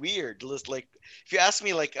 which is weird. Like, if you ask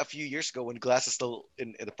me, like a few years ago when Glass is still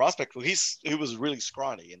in the prospect pool, he was really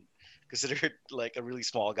scrawny and considered like a really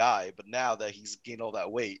small guy. But now that he's gained all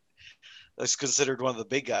that weight, he's considered one of the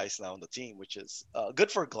big guys now on the team, which is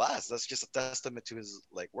good for Glass. That's just a testament to his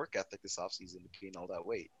like work ethic this offseason to gain all that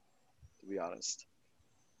weight, to be honest.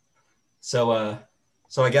 So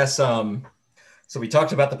I guess so we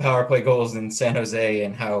talked about the power play goals in San Jose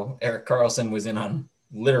and how Erik Karlsson was in on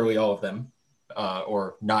literally all of them,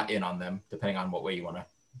 or not in on them, depending on what way you want to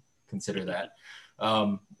consider that.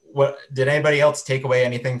 What did anybody else take away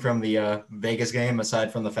anything from the Vegas game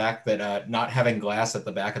aside from the fact that not having Glass at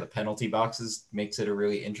the back of the penalty boxes makes it a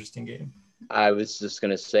really interesting game? I was just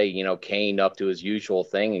going to say, Kane up to his usual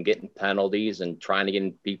thing and getting penalties and trying to get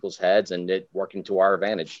in people's heads and it working to our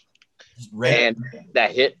advantage. And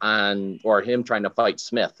that hit on, or him trying to fight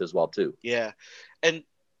Smith as well too. Yeah, and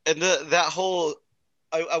that whole,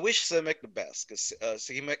 I wish Simek the best because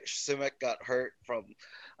Simek got hurt from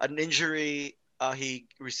an injury he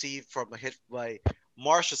received from a hit by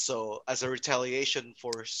Marchessault as a retaliation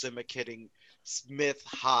for Simek hitting Smith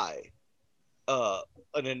high,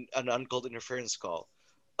 an uncalled interference call.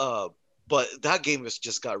 But that game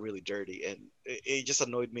just got really dirty, and it just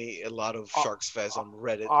annoyed me. A lot of Sharks fans on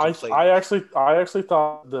Reddit. I actually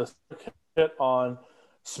thought the hit on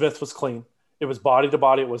Smith was clean. It was body to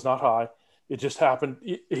body. It was not high. It just happened.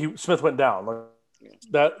 Smith went down. Like,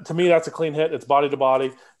 that to me, that's a clean hit. It's body to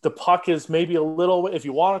body. The puck is maybe a little. If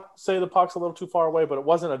you want to say the puck's a little too far away, but it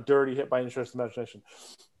wasn't a dirty hit by any stretch of the imagination.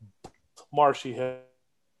 Marshy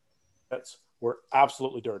hits were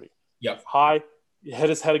absolutely dirty. Yep. High. Hit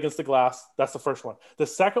his head against the glass. That's the first one. The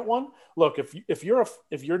second one, look, if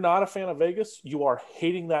you're not a fan of Vegas, you are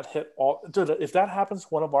hating that hit. If that happens to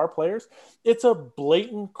one of our players, it's a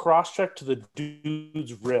blatant cross check to the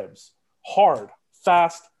dude's ribs. Hard,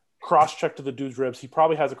 fast cross check to the dude's ribs. He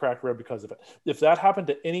probably has a cracked rib because of it. If that happened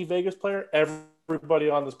to any Vegas player,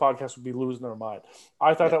 everybody on this podcast would be losing their mind.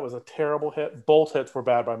 I thought that was a terrible hit. Both hits were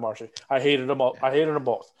bad by Marshy. I hated them all. I hated them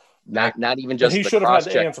both. Not even just he should have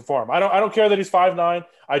had to answer for him. I don't care that he's 5'9".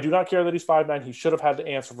 I do not care that he's 5'9". He should have had to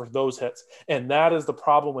answer for those hits. And that is the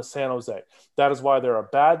problem with San Jose. That is why they're a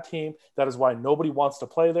bad team. That is why nobody wants to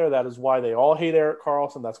play there. That is why they all hate Erik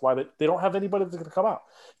Karlsson. That's why they don't have anybody that's going to come out.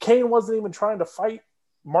 Kane wasn't even trying to fight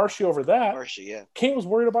Marshy over that. Marshy, yeah. Kane was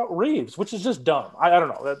worried about Reeves, which is just dumb. I don't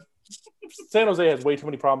know. San Jose has way too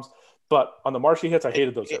many problems. But on the Marshy hits, I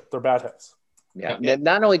hated those hits. They're bad hits. Yeah,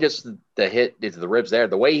 not only just the hit into the ribs there,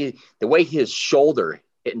 the way his shoulder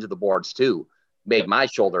hit into the boards too made my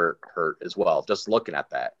shoulder hurt as well, just looking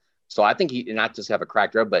at that. So I think he did not just have a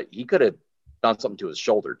cracked rib, but he could have done something to his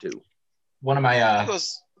shoulder too. One of my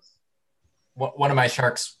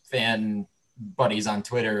Sharks fan buddies on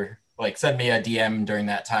Twitter like sent me a DM during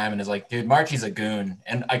that time and is like, dude, Marchie's a goon.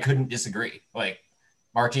 And I couldn't disagree. Like,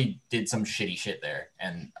 Marchie did some shitty shit there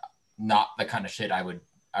and not the kind of shit I would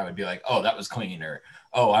be like, oh, that was clean, or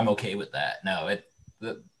oh, I'm okay with that. No,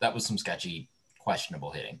 that was some sketchy, questionable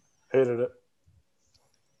hitting. Hated it.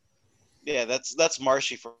 Yeah, that's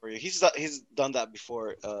Marshy for you. He's done that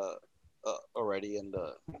before already, and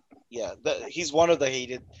he's one of the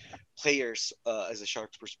hated players as a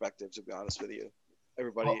Sharks perspective. To be honest with you,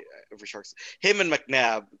 everybody over Sharks, him and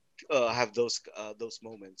McNabb have those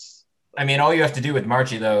moments. I mean, all you have to do with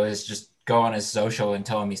Marchie though is just go on his social and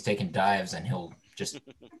tell him he's taking dives, and he'll just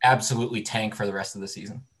absolutely tank for the rest of the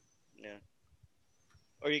season. Yeah.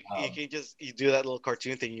 Or you can just do that little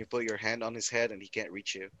cartoon thing. You put your hand on his head and he can't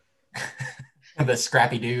reach you. The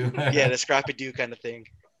Scrappy Doo. Yeah, the Scrappy Doo kind of thing.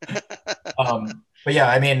 But yeah,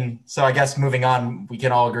 I mean, so I guess moving on, we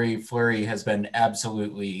can all agree Fleury has been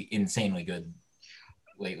absolutely insanely good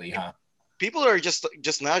lately, huh? People are just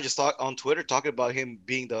now on Twitter talking about him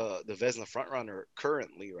being the Vezina frontrunner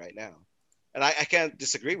currently right now. And I can't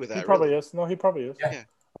disagree with that. He probably is. No, he probably is. Yeah.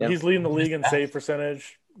 He's leading the league in save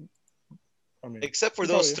percentage. I mean, except for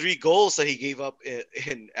those 3 goals that he gave up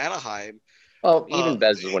in Anaheim. Well, even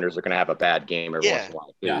Vezina winners are going to have a bad game every once in a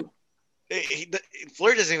while. Yeah.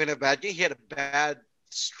 Fleury doesn't even have a bad game. He had a bad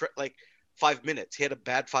 5 minutes. He had a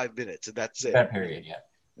bad 5 minutes, and that's it. Bad period,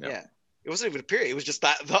 yeah. It wasn't even a period. It was just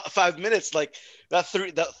that 5 minutes, like that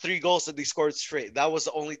three goals that they scored straight. That was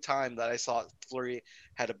the only time that I saw Fleury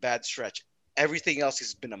had a bad stretch. Everything else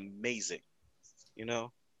has been amazing, you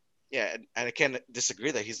know. Yeah, and I can't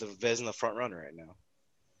disagree that he's the Vezina front runner right now.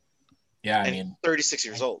 Yeah, I And mean, 36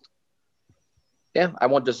 years old. Yeah, I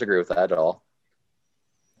won't disagree with that at all.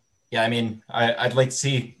 yeah, I mean, I'd like to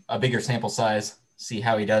see a bigger sample size, see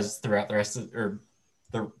how he does throughout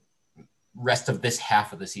the rest of this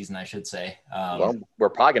half of the season, I should say. Well, we're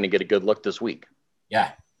probably going to get a good look this week.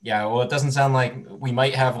 Yeah. Well, it doesn't sound like we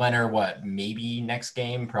might have Leonard, maybe next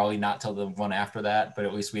game, probably not till the one after that, but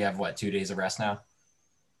at least we have 2 days of rest now.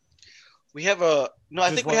 We have I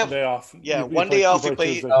think we have day off. Yeah, one day off. We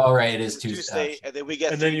play. Oh, right, it is Tuesday, and then we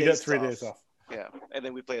get. And then you get 3 days off. Yeah, and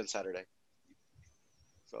then we play on Saturday.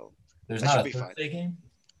 So there's not a Thursday game.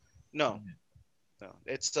 No,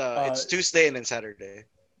 it's Tuesday and then Saturday.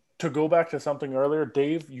 To go back to something earlier,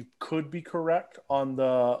 Dave, you could be correct on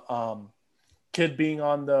the kid being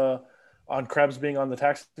on Krebs being on the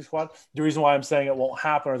taxi squad. The reason why I'm saying it won't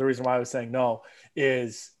happen, or the reason why I was saying no,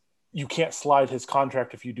 is you can't slide his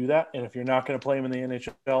contract if you do that. And if you're not going to play him in the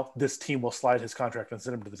NHL, this team will slide his contract and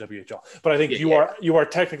send him to the WHL. But I think you are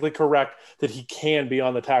technically correct that he can be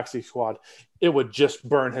on the taxi squad. It would just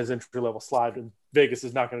burn his entry-level slide, and Vegas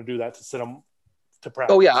is not going to do that to send him to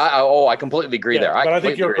practice. Oh, yeah. I completely agree there. But I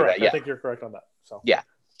think you're correct. That, yeah. I think you're correct on that. So yeah.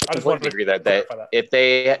 I completely agree that if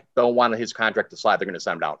they don't want his contract to slide, they're going to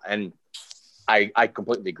send him down. And I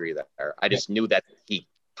completely agree there. I just knew that he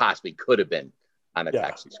possibly could have been on a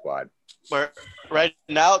taxi squad. But right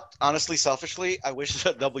now, honestly, selfishly, I wish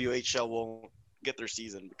that WHL won't get their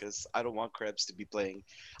season because I don't want Krebs to be playing.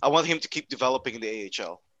 I want him to keep developing in the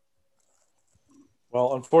AHL.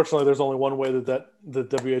 Well, unfortunately, there's only one way that the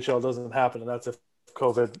WHL doesn't happen, and that's if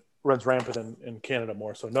COVID runs rampant in Canada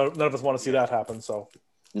more. So none of us want to see that happen. So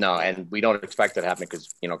no, and we don't expect that to happen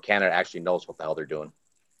because Canada actually knows what the hell they're doing.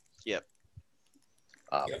 Yep.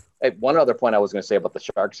 One other point I was going to say about the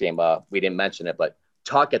Sharks game, we didn't mention it, but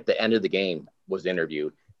Tuck at the end of the game was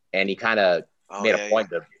interviewed, and he kind of made a point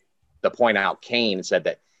to point out Kane and said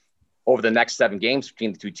that over the next 7 games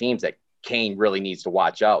between the two teams that Kane really needs to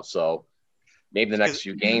watch out. So maybe the next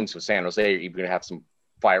few games with San Jose, you're going to have some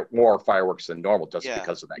more fireworks than normal just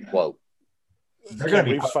because of that quote. They're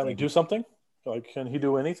going to finally do something. Like, can he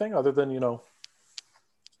do anything other than get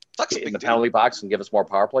in the penalty box and give us more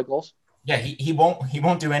power play goals? Yeah, he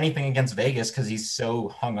won't do anything against Vegas because he's so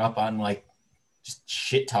hung up on just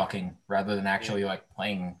shit talking rather than actually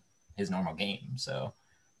playing his normal game. So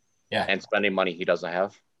yeah, and spending money he doesn't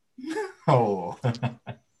have. Oh,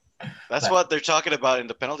 that's what they're talking about in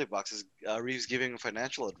the penalty box. Is Reeves giving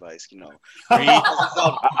financial advice? Reeves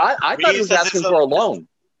I thought he was asking for a loan.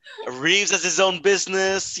 Reeves has his own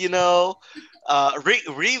business. Reeves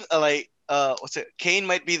what's it? Kane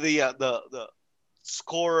might be the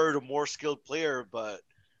scorer, the more skilled player, but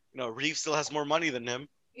Reeves still has more money than him.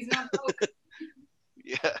 He's not broke.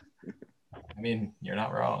 Yeah. I mean, you're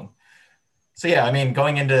not wrong. So yeah, I mean,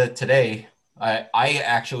 going into today, I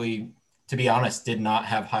actually, to be honest, did not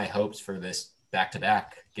have high hopes for this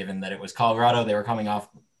back-to-back, given that it was Colorado. They were coming off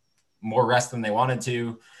more rest than they wanted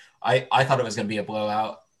to. I thought it was going to be a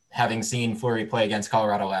blowout, having seen Fleury play against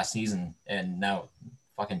Colorado last season, and no,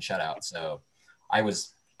 fucking shutout. So I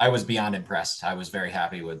was beyond impressed. I was very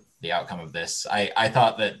happy with the outcome of this. I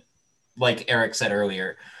thought that, like Eric said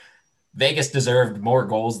earlier, Vegas deserved more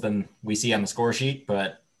goals than we see on the score sheet,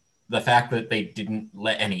 but the fact that they didn't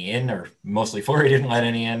let any in, or mostly Fleury didn't let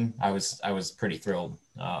any in, I was pretty thrilled.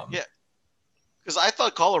 Yeah, because I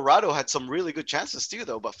thought Colorado had some really good chances too,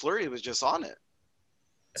 though, but Fleury was just on it.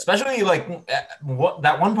 Especially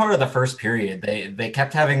that one part of the first period, they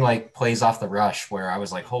kept having plays off the rush where I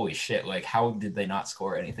was like, holy shit, how did they not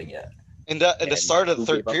score anything yet? In the start of the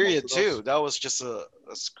third period too, that was just a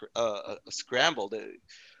scramble.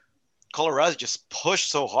 Colorado just pushed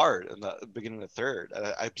so hard in the beginning of the third.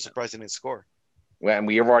 I'm surprised they didn't score. And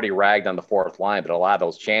we have already ragged on the fourth line, but a lot of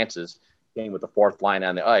those chances came with the fourth line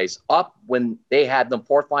on the ice up when they had the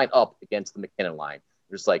fourth line up against the McKinnon line.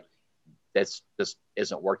 Just this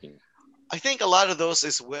isn't working. I think a lot of those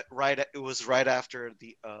is right. It was right after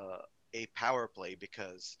the a power play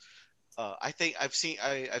because I think I've seen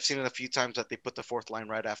it a few times that they put the fourth line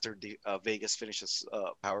right after the Vegas finishes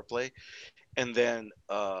power play, and then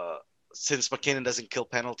since McKinnon doesn't kill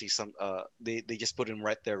penalties, they just put him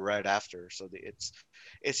right there right after. So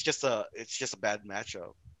it's just a bad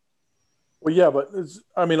matchup. Well, yeah, but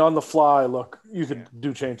on the fly, look, you could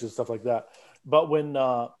do changes and stuff like that. But when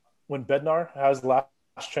Bednar has last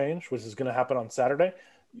change, which is going to happen on Saturday,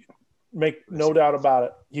 make no doubt about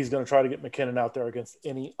it, he's going to try to get McKinnon out there against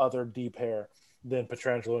any other D pair than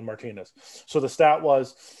Pietrangelo and Martinez. So the stat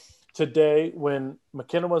was today when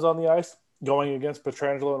McKinnon was on the ice going against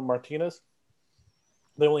Pietrangelo and Martinez,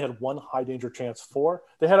 they only had one high danger chance for.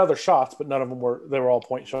 They had other shots, but none of them they were all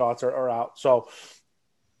point shots or out. So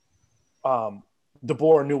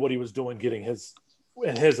DeBoer knew what he was doing, getting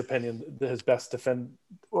in his opinion, his best defend.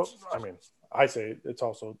 Well, I mean, I say it's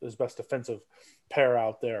also his best defensive pair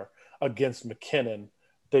out there against McKinnon.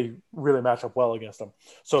 They really match up well against them.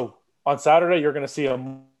 So on Saturday, you're going to see a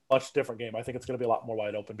much different game. I think it's going to be a lot more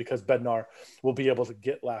wide open because Bednar will be able to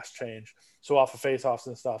get last change. So off of faceoffs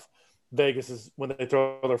and stuff, Vegas is when they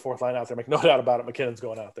throw their fourth line out there, make no doubt about it, McKinnon's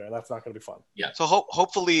going out there, and that's not going to be fun. Yeah. So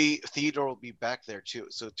hopefully Theodore will be back there too.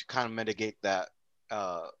 So to kind of mitigate that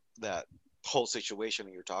that whole situation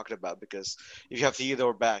that you're talking about, because if you have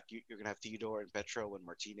Theodore back, you're going to have Theodore and Petro and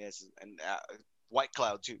Martinez and White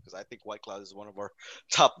Cloud too, because I think White Cloud is one of our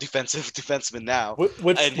top defensemen now.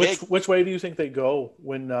 Which way do you think they go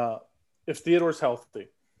when if Theodore's healthy?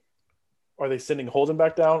 Are they sending Holden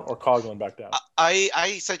back down or Coughlin back down?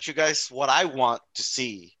 I sent you guys what I want to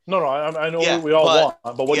see. No, I know we all want,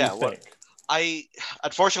 but what do you think?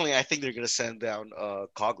 Unfortunately, I think they're going to send down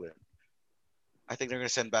Coughlin. I think they're going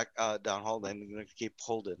to send back down Holden and they're going to keep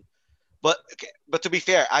Holden. But to be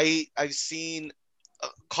fair, I've seen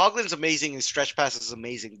Coughlin's amazing. His stretch pass is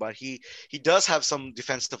amazing, but he does have some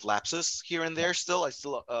defensive lapses here and there. Still, I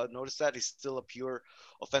still notice that he's still a pure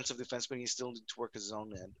offensive defenseman. He still needs to work his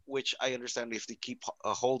own end, which I understand if they keep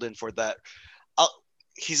Holden for that.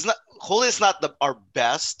 Holden is not our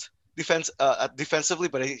best defensively,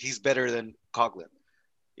 but he's better than Coughlin.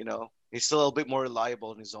 You know, he's still a little bit more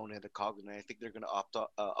reliable in his own end than Coughlin, and I think they're going to opt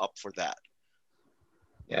up for that.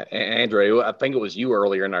 Yeah, Andre, I think it was you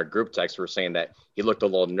earlier in our group text were saying that he looked a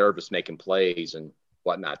little nervous making plays and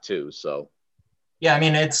whatnot too. So, yeah, I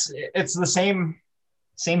mean it's the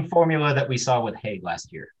same formula that we saw with Haig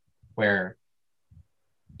last year, where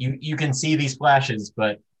you can see these flashes,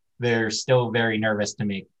 but they're still very nervous to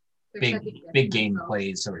make big game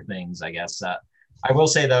plays or things. I guess I will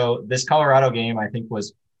say though, this Colorado game I think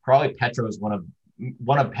was probably Petro's one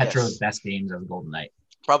of Petro's best games as a Golden Knight.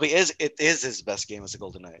 Probably is. It is his best game as a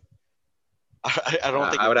Golden Knight. I don't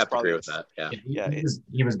think I would have to agree with that. Yeah.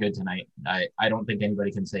 He was good tonight. I don't think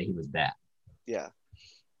anybody can say he was bad. Yeah.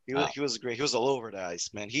 He was great. He was all over the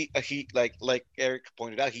ice, man. He like Eric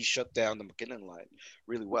pointed out, he shut down the McKinnon line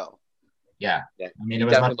really well. Yeah. I mean, it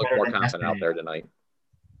was definitely looked more confident out there tonight.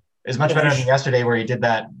 It's much better than yesterday where he did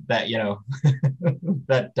that that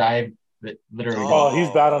dive that literally. He's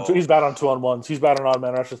bad on 2-on-1s. He's bad on odd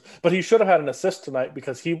man rushes. But he should have had an assist tonight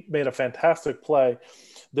because he made a fantastic play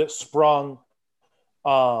that sprung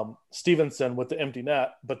Stevenson with the empty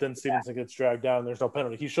net, but then Stevenson gets dragged down and there's no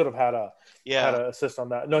penalty. He should have had an assist on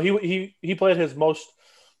that. No, he played his most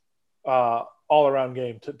all-around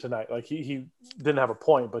game tonight. Like he didn't have a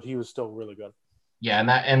point, but he was still really good. Yeah,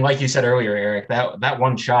 and like you said earlier, Eric, that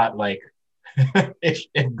one shot, like if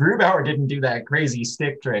Grubauer didn't do that crazy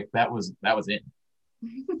stick trick, that was it.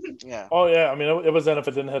 Yeah. Oh yeah, I mean it was then if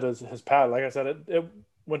it didn't hit his pad. Like I said, it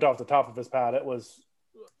went off the top of his pad. It was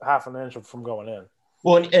half an inch from going in.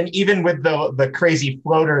 Well, and even with the crazy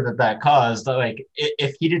floater that caused, like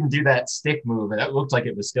if he didn't do that stick move, it looked like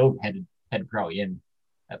it was still headed probably in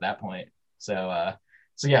at that point. So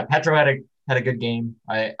yeah, Petro had a good game.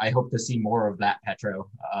 I hope to see more of that Petro.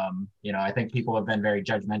 I think people have been very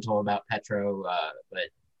judgmental about Petro, but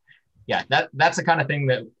yeah, that's the kind of thing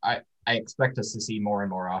that I expect us to see more and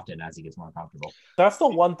more often as he gets more comfortable. That's the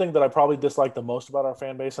one thing that I probably dislike the most about our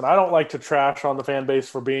fan base. And I don't like to trash on the fan base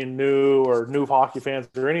for being new or new hockey fans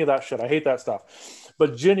or any of that shit. I hate that stuff.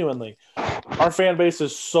 But genuinely, our fan base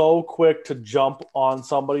is so quick to jump on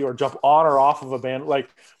somebody or jump on or off of a band. Like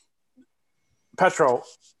Petro,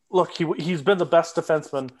 look, he's been the best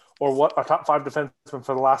defenseman or a top 5 defenseman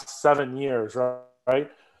for the last 7 years, right?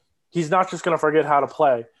 He's not just going to forget how to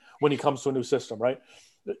play when he comes to a new system, right?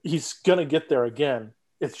 He's going to get there again.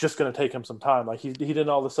 It's just going to take him some time. Like he didn't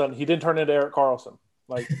all of a sudden, he didn't turn into Erik Karlsson.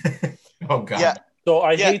 Like, oh God. Yeah. So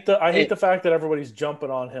I hate the fact that everybody's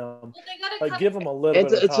jumping on him. Like give him a little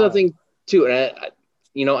bit of time. It's something too. And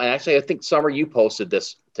actually I think Summer, you posted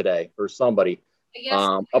this today or somebody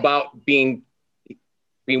about being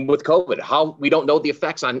with COVID, how we don't know the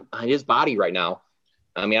effects on his body right now.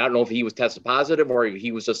 I mean, I don't know if he was tested positive or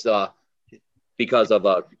he was just because of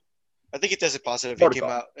I think he tested positive. He came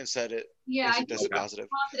out and said it. Yeah, he tested positive.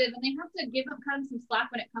 And they have to give him kind of some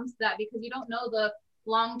slack when it comes to that because you don't know the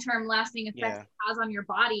long-term lasting effects it has on your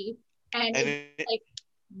body, and it like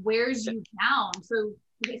wears you down. So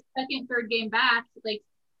his second, third game back, like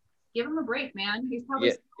give him a break, man. He's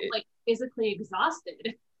probably like physically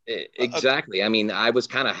exhausted. Exactly. I mean, I was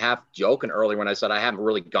kind of half joking earlier when I said I haven't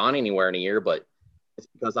really gone anywhere in a year, but it's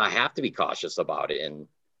because I have to be cautious about it. And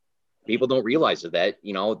people don't realize that,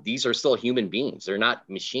 these are still human beings. They're not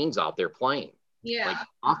machines out there playing. Yeah. Like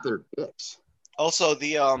off their dicks. Also,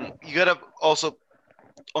 you gotta also,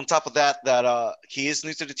 on top of that he is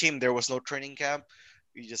new to the team. There was no training camp.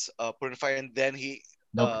 You just put in fire, and then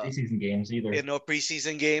no preseason games either. No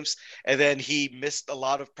preseason games, and then he missed a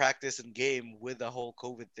lot of practice and game with the whole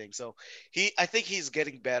COVID thing. So I think he's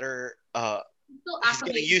getting better. He's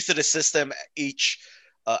getting used to the system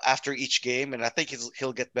after each game, and I think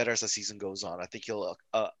he'll get better as the season goes on. I think he'll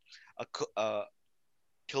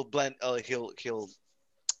blend. He'll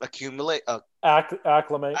accumulate,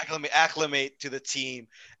 acclimate to the team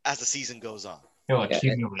as the season goes on. Thank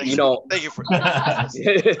you for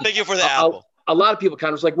the apple. A lot of people kind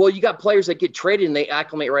of was like, well, you got players that get traded and they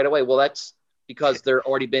acclimate right away. Well, that's because they're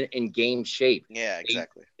already been in game shape. Yeah,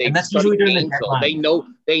 exactly. And that's usually during the deadline.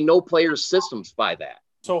 They know players' systems by that.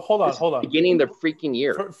 So hold on. Beginning of the freaking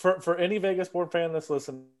year. For any Vegas sports fan that's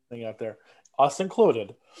listening out there, us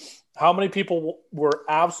included, how many people were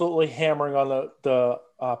absolutely hammering on the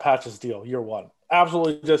Patches deal year one?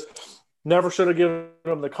 Absolutely, just never should have given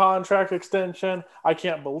him the contract extension. I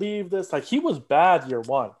can't believe this. Like, he was bad year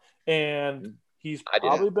one, and he's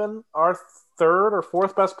probably been our third or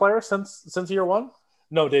fourth best player since year one.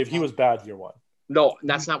 No, Dave, he was bad year one. No,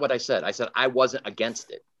 that's not what I said. I said I wasn't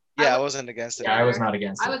against it. Yeah, I wasn't against it. Yeah, I was not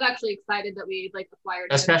against it. I was actually excited that we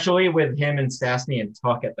acquired him. Especially with him and Stastny and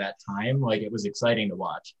Tuck at that time. Like, it was exciting to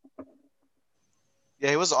watch. Yeah,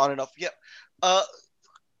 he was on and off. Yeah.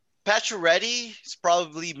 Pacioretty is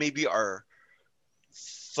probably maybe our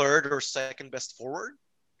third or second best forward.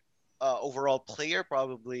 Overall player,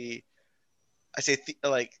 probably. I say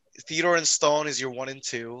Theodore and Stone is your 1 and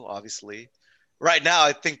 2, obviously. Right now,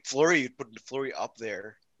 I think Fleury, you'd put Fleury up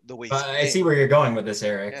there. The way I see where you're going with this,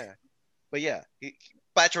 Eric. Yeah, but yeah,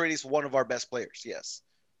 Pacioretty is one of our best players. Yes,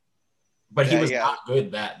 but he was not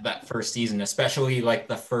good that first season, especially like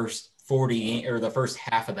the first 40 or the first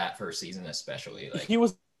half of that first season, especially. Like, he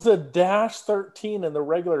was a -13 in the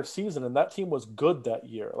regular season, and that team was good that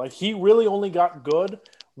year. Like, he really only got good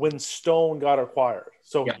when Stone got acquired.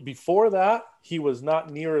 So before that, he was not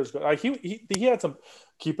near as good. Like, he had some.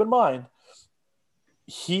 Keep in mind.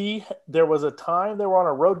 There was a time they were on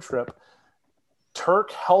a road trip.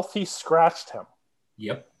 Turk healthy scratched him.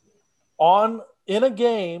 Yep. In a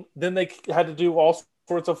game, then they had to do all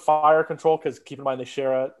sorts of fire control because keep in mind they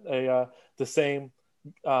share the same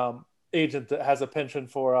agent that has a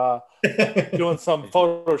penchant for doing some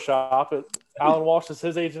Photoshop. Alan Walsh is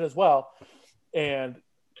his agent as well, and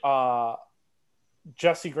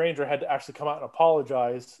Jesse Granger had to actually come out and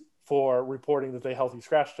apologize for reporting that they healthy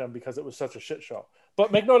scratched him because it was such a shit show. But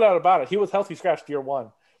make no doubt about it, he was healthy scratched year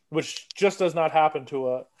one, which just does not happen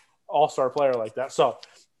to a all-star player like that. So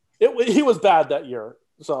he was bad that year.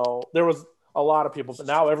 So there was a lot of people, but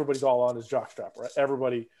now everybody's all on his jockstrap, right?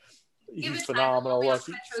 Everybody, he's phenomenal.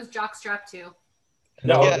 Metro's jockstrap too.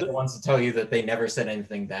 No, the ones to tell you that they never said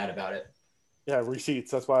anything bad about it. Yeah,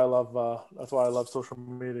 receipts. That's why I love social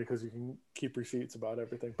media, because you can keep receipts about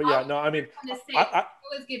everything. But yeah, no, I mean, I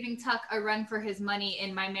was giving Tuck a run for his money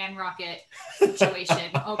in my Man Rocket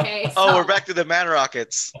situation. Okay. So, we're back to the Man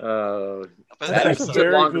Rockets. That's a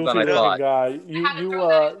very goofy looking guy.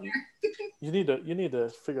 You need to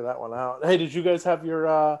figure that one out. Hey, did you guys have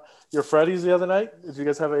your Freddy's the other night? Did you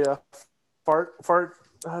guys have a fart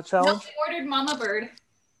challenge? No, we ordered Mama Bird.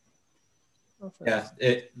 Yeah,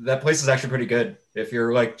 that place is actually pretty good. If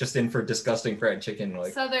you're like just in for disgusting fried chicken,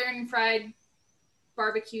 like Southern fried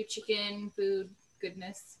barbecue chicken food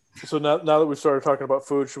goodness. So now that we started talking about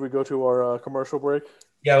food, should we go to our commercial break?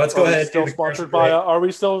 Yeah, let's go ahead. Still sponsored by? Are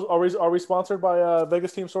we sponsored by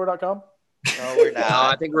VegasTeamStore.com? No, we're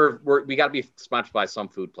not. I think we got to be sponsored by some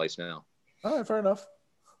food place now. All right, fair enough.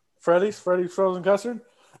 Freddy's Frozen Custard.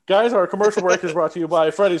 Guys, our commercial break is brought to you by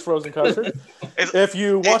Freddy's Frozen Custard. If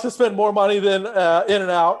you want to spend more money than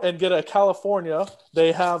In-N-Out and get a California,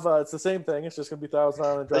 they have it's the same thing. It's just going to be Thousand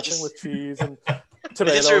Island dressing with cheese and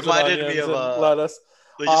tomatoes and onions and lettuce.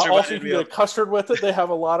 Also, you can get a custard with it. They have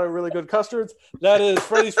a lot of really good custards. That is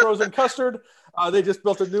Freddy's Frozen Custard. They just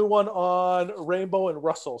built a new one on Rainbow and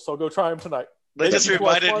Russell, so go try them tonight. They just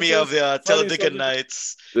reminded me of the Talladega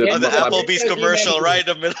Nights, the Applebee's commercial right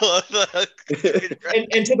in the middle of the.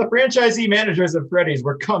 and to the franchisee managers of Freddy's,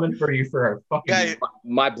 we're coming for you for our fucking. Guys,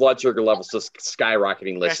 my blood sugar levels just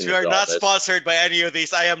skyrocketing. Listening, we are not sponsored by any of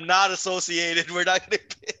these. I am not associated. We're not going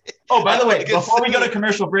to. Oh, by the way, before we go to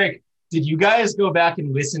commercial break, Did you guys go back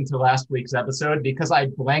and listen to last week's episode? Because I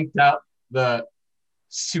blanked out the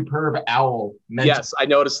superb owl mention. Yes, I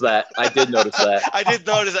noticed that. I did notice that. I did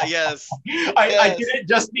notice that. Yes. I did it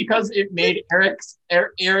just because it made Eric's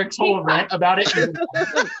whole rant about it.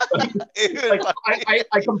 Like,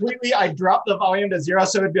 I dropped the volume to 0,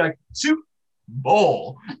 so it'd be like soup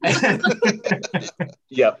bowl.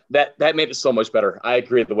 Yeah, that made it so much better. I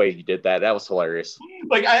agree with the way you did that. That was hilarious.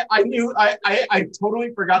 Like I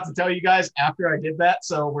totally forgot to tell you guys after I did that,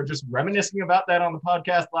 so we're just reminiscing about that on the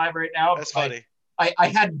podcast live right now. That's funny. I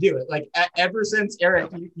had to do it. Like ever since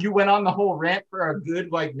Eric, you went on the whole rant for a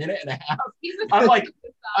good like minute and a half. I'm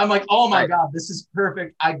like, oh my God, this is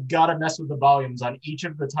perfect. I gotta mess with the volumes on each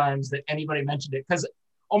of the times that anybody mentioned it, because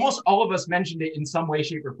almost all of us mentioned it in some way,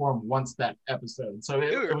 shape, or form once that episode. So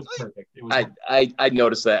it was perfect. It was I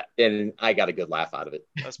noticed that, and I got a good laugh out of it.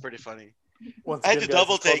 That's pretty funny. Once I had again, to guys,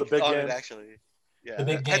 double it's called take the big on game. it, actually. Yeah. the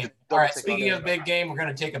big I had game. to All right, double take speaking on of it. big game, we're going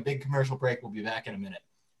to take a big commercial break. We'll be back in a minute.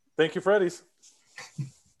 Thank you, Freddy's.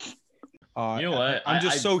 You know what? I'm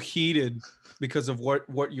just so heated because of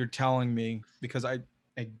what you're telling me, because I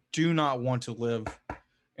do not want to live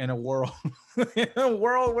in a world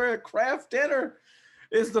where a Kraft dinner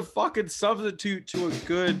is the fucking substitute to a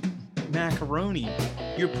good macaroni.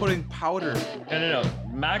 You're putting powder. No.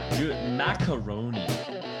 Macaroni,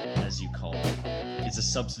 as you call it, is a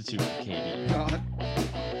substitute for KD. God.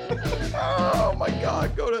 Oh my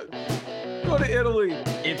God! Go to Italy.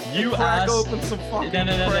 If you Crack ask, open some fucking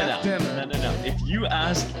Kraft dinner. no. If you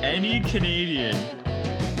ask any Canadian,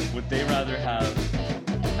 would they rather have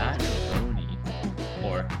macaroni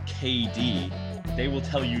or KD? They will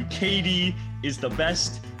tell you KD is the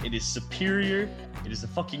best. It is superior. It is a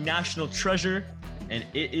fucking national treasure, and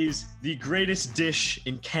it is the greatest dish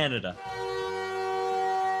in Canada.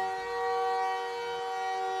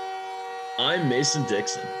 I'm Mason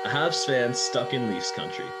Dixon, a Habs fan stuck in Leafs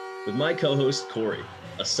country, with my co-host Corey,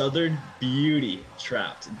 a southern beauty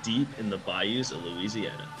trapped deep in the bayous of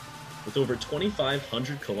Louisiana. With over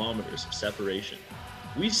 2,500 kilometers of separation,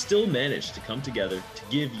 we still managed to come together to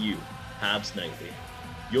give you Habs Nightly,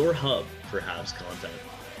 your hub for Habs content.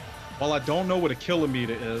 While I don't know what a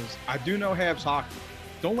kilometer is, I do know Habs hockey.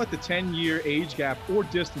 Don't let the 10-year age gap or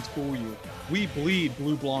distance fool you. We bleed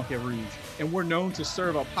Blue Blanc et Rouge, and we're known to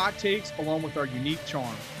serve up hot takes along with our unique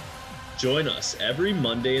charm. Join us every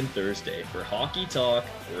Monday and Thursday for hockey talk,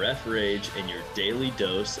 ref rage, and your daily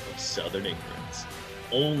dose of Southern ignorance.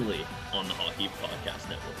 Only on the Hockey Podcast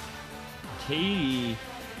Network. KD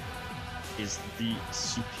is the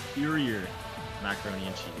superior macaroni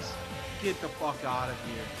and cheese. Get the fuck out of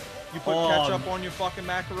here. You put ketchup on your fucking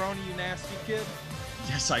macaroni, you nasty kid?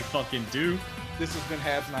 Yes, I fucking do. This has been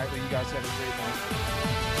Habs Nightly. You guys have a great night.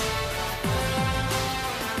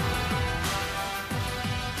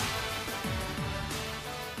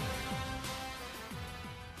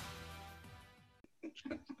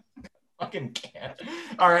 Fucking can't.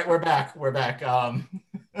 All right, we're back.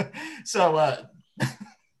 So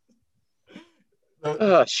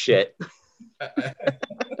Oh shit.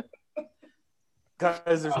 Guys,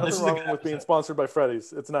 there's this nothing is a wrong good with being episode. sponsored by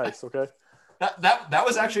Freddy's. It's nice, okay? that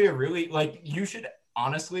was actually a really, like, you should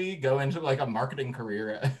honestly go into like a marketing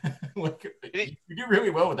career. Like, you do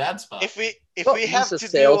really well with that stuff. If we He's have a to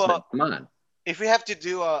salesman. do Come on. if we have to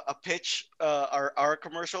do a pitch, our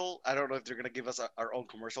commercial, I don't know if they're gonna give us our own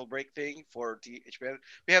commercial break thing for THPN.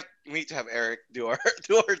 We need to have Eric do our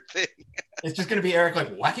thing. It's just gonna be Eric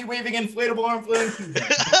like wacky waving inflatable arm floating.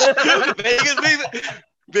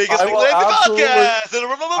 Vegas I will podcast.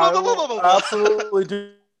 absolutely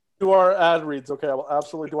do our ad reads, okay? I will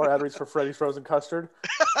absolutely do our ad reads for Freddy's Frozen Custard.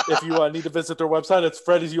 If you need to visit their website, it's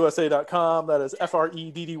freddysusa.com. That is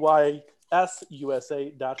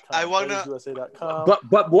FREDDYSUSA.com. I wanna- Freddy'sUSA.com.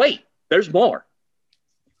 But wait, there's more.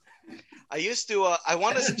 I used to. I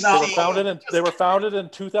want to No. see. They were founded in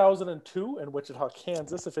 2002 in Wichita,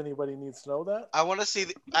 Kansas. If anybody needs to know that. I want to see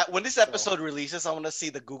when this episode releases. I want to see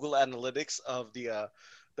the Google Analytics of the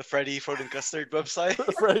Freddy Frozen Custard website.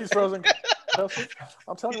 Freddy's Frozen Custard.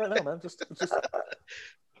 I'm telling you right now, man. Just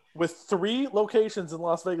with 3 locations in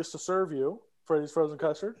Las Vegas to serve you, Freddy's Frozen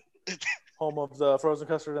Custard, home of the frozen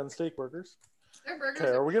custard and steak burgers. Their burgers Okay,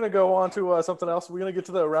 are are we gonna go on to something else? We're gonna get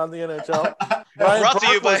to the around the NHL. Brian Brought to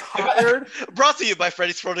you Burke was by- hired. Brought to you by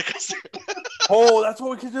Freddy's Frozen Custard. Oh, that's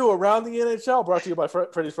what we can do. Around the NHL, brought to you by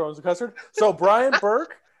Freddy's Frozen Custard. So Brian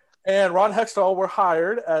Burke and Ron Hextall were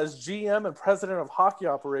hired as GM and president of hockey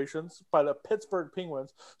operations by the Pittsburgh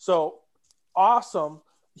Penguins. So awesome.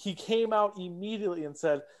 He came out immediately and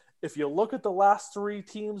said, if you look at the last 3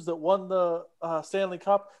 teams that won the Stanley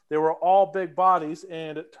Cup, they were all big bodies,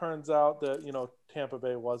 and it turns out that, Tampa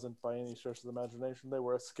Bay wasn't by any stretch of the imagination. They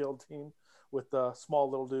were a skilled team with small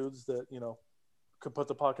little dudes that, could put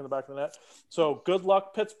the puck in the back of the net. So good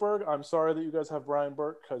luck, Pittsburgh. I'm sorry that you guys have Brian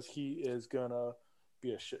Burke because he is going to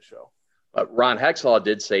be a shit show. Ron Hextall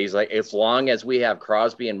did say, he's like, as long as we have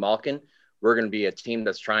Crosby and Malkin, we're going to be a team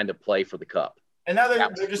that's trying to play for the cup. And now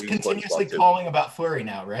they're just continuously calling about Fleury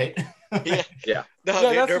now, right? Yeah.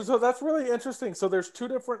 That's really interesting. So there's 2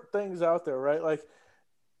 different things out there, right? Like,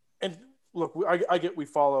 and look, I get we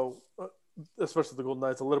follow, especially the Golden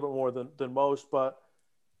Knights, a little bit more than most, but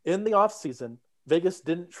in the offseason, Vegas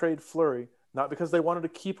didn't trade Fleury, not because they wanted to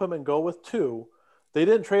keep him and go with 2. They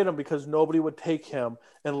didn't trade him because nobody would take him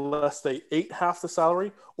unless they ate half the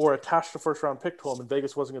salary or attached a first-round pick to him, and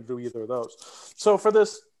Vegas wasn't going to do either of those. So for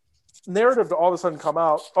this narrative to all of a sudden come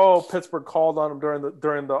out, Pittsburgh called on him during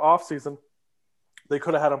the offseason, they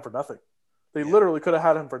could have had him for nothing. They literally could have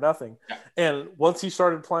had him for nothing. Yeah. And once he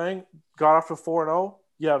started playing, got off to 4-0,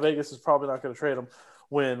 Vegas is probably not going to trade him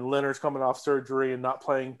when Leonard's coming off surgery and not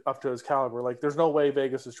playing up to his caliber. Like, there's no way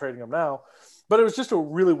Vegas is trading him now. But it was just a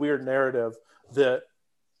really weird narrative that,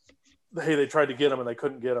 hey, they tried to get him and they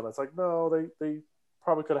couldn't get him. It's like, no, they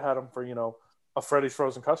probably could have had him for, a Freddy's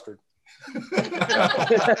Frozen Custard.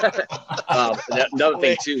 Another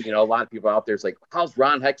thing, too, a lot of people out there is like, how's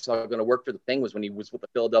Ron Hextall going to work for the Penguins when he was with the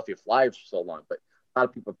Philadelphia Flyers for so long? But a lot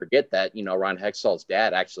of people forget that, Ron Hextall's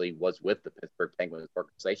dad actually was with the Pittsburgh Penguins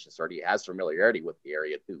organization, so he has familiarity with the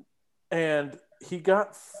area, too. And he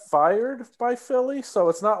got fired by Philly, so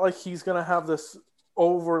it's not like he's going to have this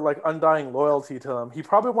undying loyalty to them. He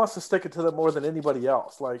probably wants to stick it to them more than anybody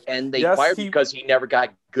else. And they fired because he never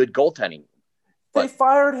got good goaltending. They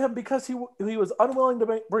fired him because he was unwilling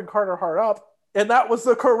to bring Carter Hart up, and that was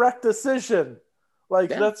the correct decision.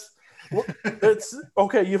 It's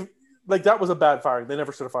okay. That was a bad firing. They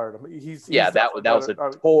never should have fired him. That was a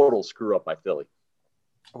total screw up by Philly.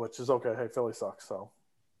 Which is okay. Hey, Philly sucks. So.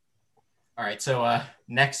 All right. So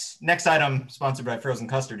next item sponsored by Frozen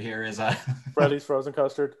Custard here is Freddy's Frozen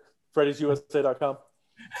Custard. Freddy'sUSA.com.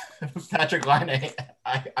 Patrick Laine.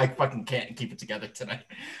 I fucking can't keep it together tonight.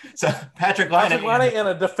 So Patrick Laine and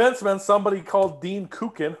a defenseman, somebody called Dean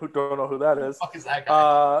Kukin, who don't know who that is. What the fuck is that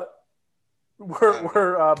guy?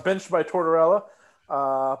 We're benched by Tortorella.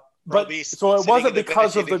 So it wasn't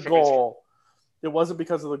because of the goal. It wasn't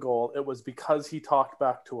because of the goal. It was because he talked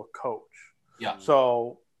back to a coach. Yeah.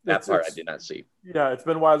 So that part I did not see. Yeah, it's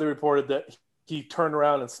been widely reported that he turned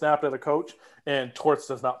around and snapped at a coach, and Torts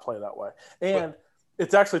does not play that way. And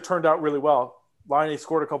it's actually turned out really well. Laine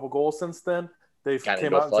scored a couple goals since then. They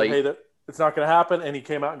came out and said, hey, that it's not going to happen, and he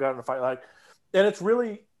came out and got in a fight. And it's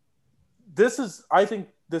really – I think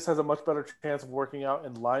this has a much better chance of working out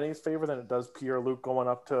in Laine's favor than it does Pierre-Luc going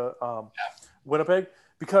up to Winnipeg,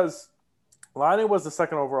 because Laine was the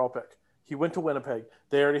 2nd overall pick. He went to Winnipeg.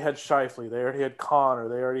 They already had Scheifele. They already had Connor.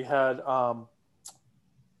 They already had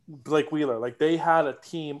Blake Wheeler. They had a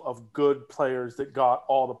team of good players that got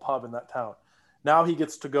all the pub in that town. Now he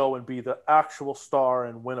gets to go and be the actual star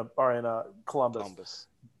in Columbus.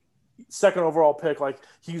 2nd overall pick.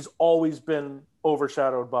 He's always been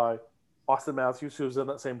overshadowed by Austin Matthews, who was in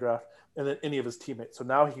that same draft, and then any of his teammates. So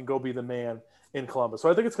now he can go be the man in Columbus. So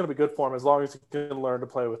I think it's going to be good for him as long as he can learn to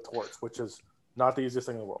play with Torts, which is not the easiest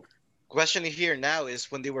thing in the world. Question here now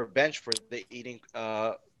is, when they were benched, were they eating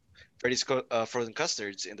Freddy's frozen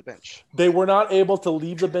custards in the bench? They were not able to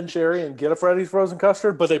leave the bench area and get a Freddy's frozen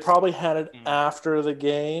custard, but they probably had it after the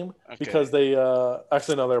game because they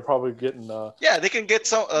actually no, they're probably getting they can get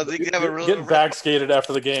some. They can have getting bag skated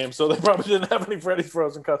after the game, so they probably didn't have any Freddy's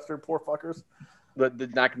frozen custard. Poor fuckers. But they're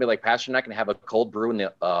not gonna be like Pastor. Not gonna have a cold brew in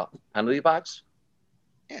the penalty box.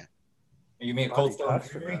 Yeah, you mean cold stone?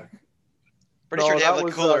 Pretty sure they have a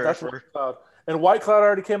cooler. And White Cloud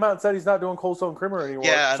already came out and said he's not doing Cold Stone Creamer anymore.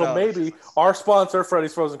 Yeah, so maybe our sponsor,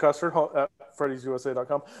 Freddy's Frozen Custard at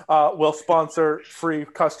Freddy'sUSA.com, will sponsor free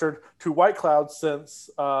custard to White Cloud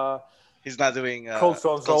since he's not doing Cold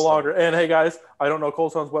Stone's no longer. And hey guys, I don't know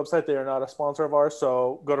Cold Stone's website. They are not a sponsor of ours,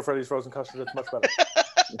 so go to Freddy's Frozen Custard. It's much better.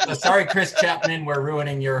 So sorry, Chris Chapman, we're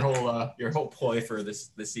ruining your whole ploy for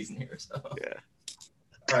this season here. So yeah.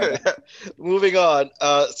 All right. Moving on.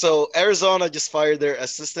 So Arizona just fired their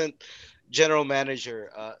assistant general manager,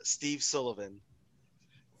 Steve Sullivan.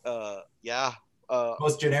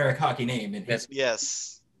 Most generic hockey name in history.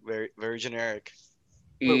 Yes, very, very generic.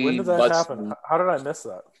 But when did that happen? How did I miss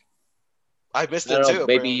that? I missed it too.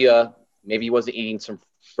 Maybe he wasn't eating some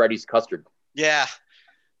Freddy's custard. Yeah.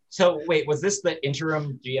 So wait, was this the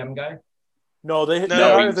interim GM guy? No, they No,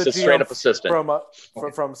 hired he's the a straight GM up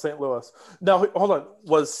assistant. from St. Louis. Now, hold on.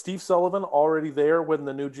 Was Steve Sullivan already there when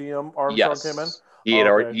the new GM Armstrong came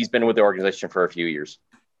in? He's been with the organization for a few years.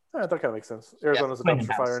 That kind of makes sense. Arizona's a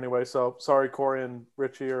dumpster fire anyway, so sorry, Corey and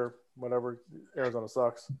Richie or whatever. Arizona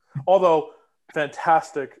sucks. Although,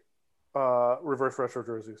 fantastic reverse retro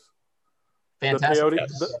jerseys. Fantastic.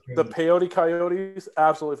 The Peyote Coyotes,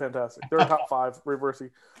 absolutely fantastic. They're top 5 reverse.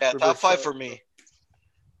 Yeah, top 5 for me.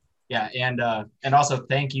 Yeah, and also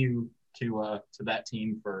thank you to that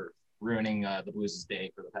team for ruining the Blues'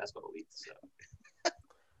 day for the past couple of weeks. So.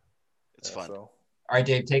 It's fun. So. All right,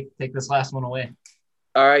 Dave, take this last one away.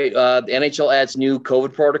 All right, the NHL adds new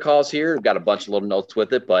COVID protocols here. We've got a bunch of little notes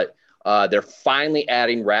with it, but they're finally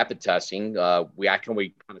adding rapid testing. We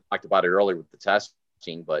kind of talked about it earlier with the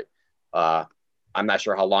testing, but I'm not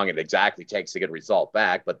sure how long it exactly takes to get a result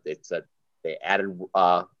back, but they added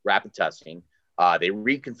rapid testing. They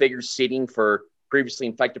reconfigured seating for previously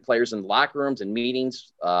infected players in locker rooms and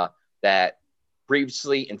meetings that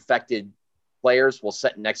previously infected players will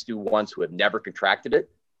sit next to ones who have never contracted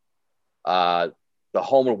it. The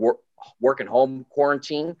home and work and home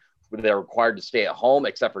quarantine, where they're required to stay at home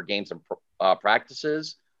except for games and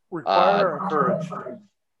practices. Required or encouraged?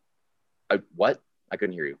 What? I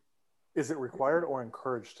couldn't hear you. Is it required or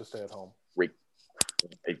encouraged to stay at home?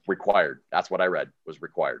 Required. That's what I read, was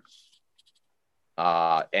required.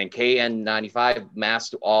 And KN95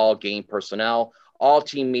 masks to all game personnel. All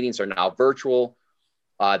team meetings are now virtual.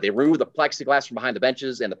 They removed the plexiglass from behind the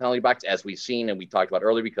benches and the penalty box, as we've seen and we talked about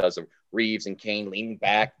earlier, because of Reeves and Kane leaning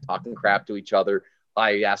back, talking crap to each other,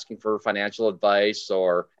 asking for financial advice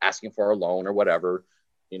or asking for a loan or whatever,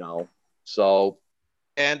 So.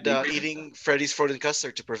 And eating Freddy's frozen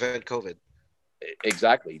custard to prevent COVID.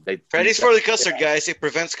 Exactly. Freddy's frozen custard, guys. It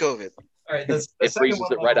prevents COVID. All right, it freezes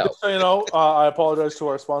it right out. So, I apologize to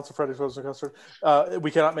our sponsor, Freddy's frozen custard.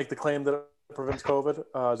 We cannot make the claim that it prevents COVID.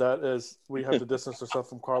 That is, we have to distance ourselves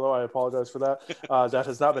from Carlo. I apologize for that. That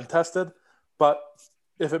has not been tested, but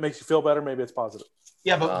if it makes you feel better, maybe it's positive.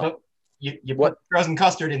 Yeah, but you put frozen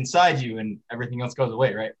custard inside you and everything else goes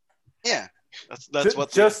away, right? Yeah, that's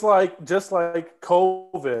what. Just like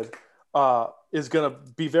COVID is going to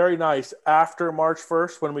be very nice after March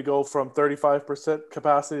 1st when we go from 35%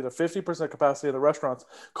 capacity to 50% capacity of the restaurants.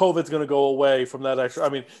 COVID's going to go away from that extra. I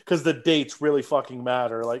mean, because the dates really fucking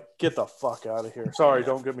matter. Like, get the fuck out of here. Sorry,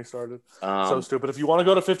 don't get me started. So stupid. If you want to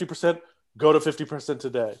go to 50%, go to 50%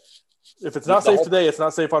 today. If it's not safe today, it's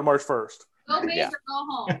not safe on March 1st. Go big or go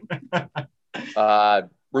home.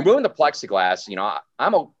 Removing the plexiglass,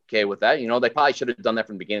 I'm okay with that. They probably should have done that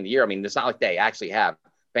from the beginning of the year. I mean, it's not like they actually have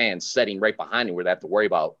fans sitting right behind you where they have to worry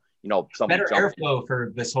about, better airflow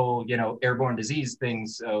for this whole, airborne disease thing.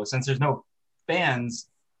 So since there's no fans,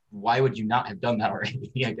 why would you not have done that already?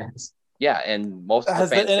 I guess. Yeah, and most of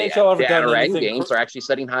has the fans the NHL ever done end games are actually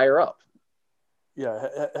sitting higher up. Yeah,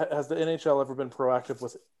 has the NHL ever been proactive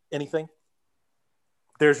with anything?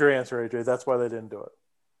 There's your answer, AJ. That's why they didn't do it.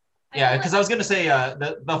 Yeah, because I was gonna say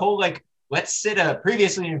the whole let's sit a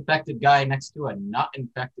previously infected guy next to a not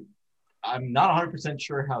infected. I'm not 100%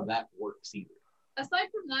 sure how that works either. Aside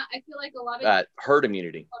from that, I feel like a lot of herd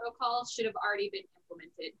immunity protocols should have already been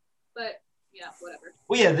implemented. But whatever.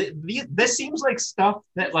 Well, yeah, this seems like stuff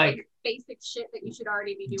that like basic shit that you should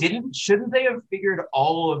already be doing. Shouldn't they have figured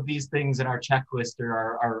all of these things in our checklist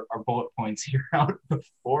or our bullet points here out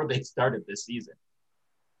before they started this season?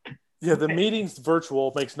 Yeah, the meeting's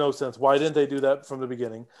virtual makes no sense. Why didn't they do that from the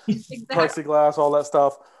beginning? Exactly. Plexiglass, all that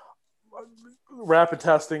stuff. Rapid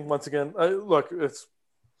testing, once again. Hey,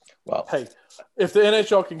 if the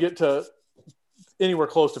NHL can get to anywhere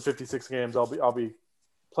close to 56 games, I'll be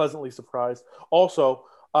pleasantly surprised. Also,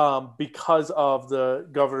 because of the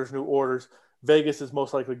governor's new orders, Vegas is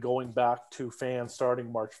most likely going back to fans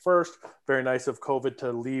starting March 1st. Very nice of COVID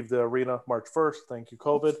to leave the arena March 1st. Thank you,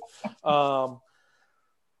 COVID.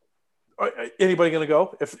 Anybody going to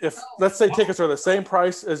go? If let's say tickets are the same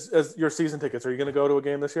price as your season tickets, are you going to go to a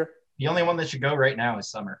game this year? The only one that should go right now is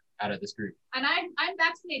Summer out of this group. And I'm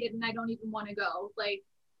vaccinated and I don't even want to go. Like,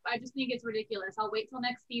 I just think it's ridiculous. I'll wait till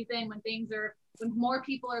next season when more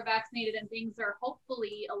people are vaccinated and things are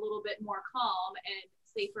hopefully a little bit more calm and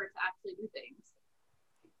safer to actually do things.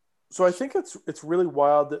 So I think it's really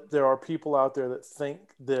wild that there are people out there that think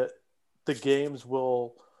that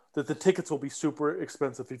the tickets will be super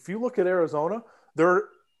expensive. If you look at Arizona, they're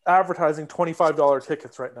advertising $25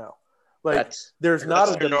 tickets right now. Like, there's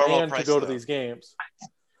not a demand to go to these games.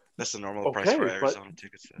 That's the normal price for Arizona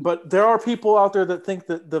tickets. But there are people out there that think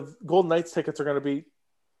that the Golden Knights tickets are going to be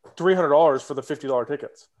 $300 for the $50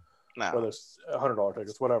 tickets. No. Whether it's $100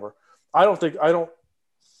 tickets, whatever. I don't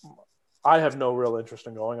I have no real interest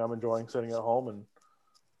in going. I'm enjoying sitting at home and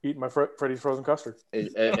eating my Freddy's frozen custard.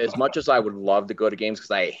 As much as I would love to go to games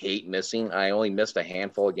because I hate missing, I only missed a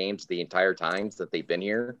handful of games the entire times that they've been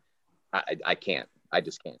here. I can't. I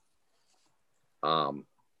just can't.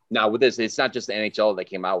 Now with this, it's not just the NHL that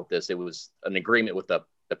came out with this. It was an agreement with the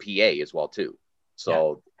PA as well too.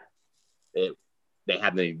 So they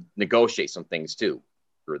had to negotiate some things too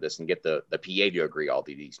through this and get the PA to agree all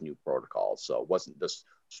these new protocols. So it wasn't just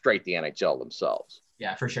straight the NHL themselves.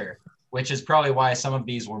 Yeah, for sure. Which is probably why some of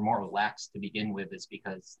these were more relaxed to begin with, is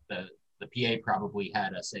because the PA probably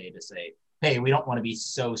had a say to say, hey, we don't want to be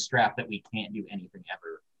so strapped that we can't do anything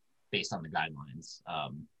ever based on the guidelines.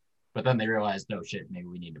 But then they realized, oh shit, maybe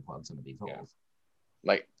we need to plug some of these holes.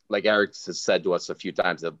 Like Eric has said to us a few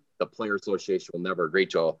times, the Player Association will never agree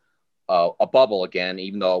to a bubble again,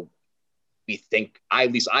 even though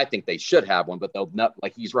I think they should have one, but they'll not,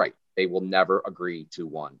 like he's right. They will never agree to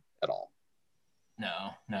one at all.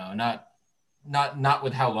 No, not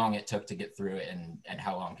with how long it took to get through it and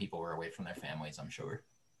how long people were away from their families, I'm sure.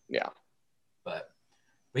 Yeah. But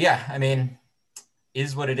yeah, I mean,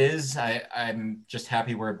 is what it is. I'm just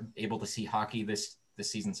happy we're able to see hockey this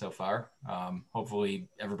season so far. Hopefully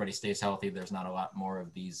everybody stays healthy. There's not a lot more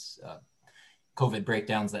of these COVID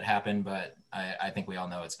breakdowns that happen, but I think we all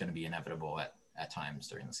know it's going to be inevitable at times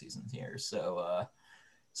during the season here. So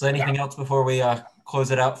anything else before we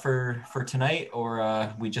close it out for tonight,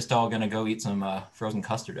 or we just all going to go eat some frozen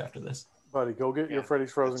custard after this? Buddy, go get your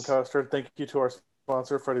Freddy's Frozen Custard. Thank you to our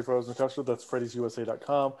sponsor, Freddy's Frozen Custard. That's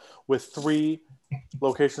Freddy'sUSA.com. With 3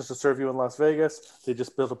 locations to serve you in Las Vegas. They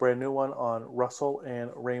just built a brand new one on Russell and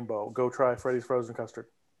Rainbow. Go try Freddy's Frozen Custard.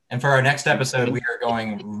 And for our next episode, we are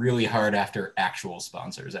going really hard after actual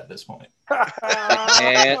sponsors at this point.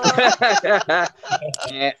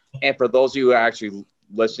 and for those of you who are actually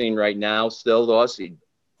listening right now, still to us,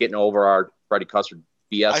 getting over our Freddy Custard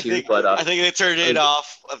BS here. But I think they turned it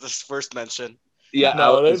off at this first mention. Yeah,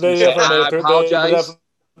 no, I apologize.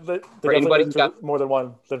 They for anybody who got more than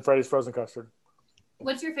one than Freddy's Frozen Custard.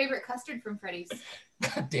 What's your favorite custard from Freddy's?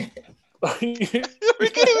 God damn it.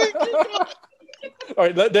 All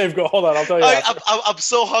right, let Dave go. Hold on, I'll tell you. I'm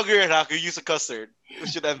so hungry right now. I could use a custard. We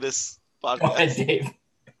should end this podcast. Go ahead, Dave.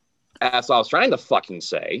 As I was trying to fucking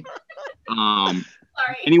say,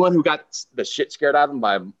 Sorry. anyone who got the shit scared out of them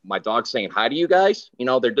by my dog saying hi to you guys,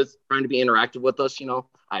 they're just trying to be interactive with us.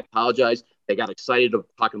 I apologize. They got excited of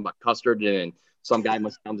talking about custard, and some guy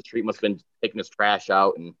down the street must have been taking his trash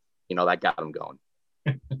out, and that got them going.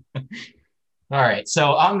 All right.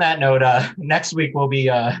 So on that note, next week we'll be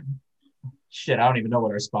shit. I don't even know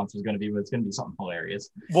what our sponsor is going to be, but it's going to be something hilarious.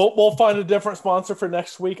 We'll find a different sponsor for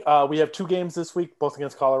next week. We have 2 games this week, both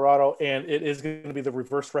against Colorado, and it is going to be the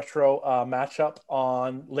reverse retro matchup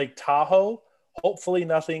on Lake Tahoe. Hopefully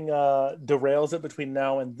nothing derails it between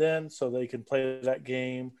now and then, so they can play that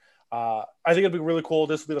game. I think it'll be really cool.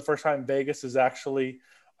 This will be the first time Vegas is actually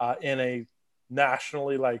in a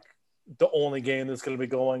nationally, like, the only game that's going to be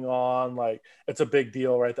going on. Like, it's a big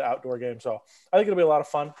deal, right? The outdoor game. So I think it'll be a lot of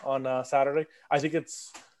fun on Saturday. I think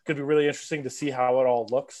it's going to be really interesting to see how it all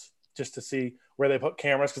looks, just to see where they put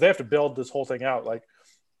cameras, because they have to build this whole thing out. Like,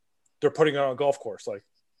 they're putting it on a golf course. Like,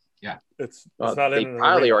 yeah, it's not they in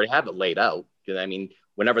probably already have it laid out. I mean,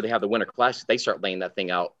 whenever they have the Winter Classic, they start laying that thing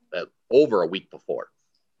out over a week before.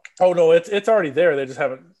 Oh no, it's already there. They just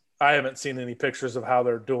I haven't seen any pictures of how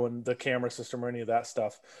they're doing the camera system or any of that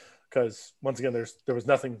stuff. Because once again, there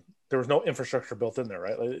was no infrastructure built in there,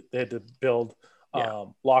 right? Like, they had to build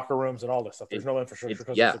locker rooms and all this stuff. There's no infrastructure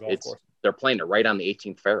because it's a golf course. They're playing it right on the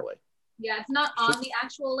 18th fairway. Yeah, it's not on the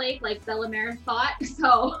actual lake like Bellamere thought.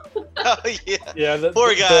 So. Oh yeah. Yeah.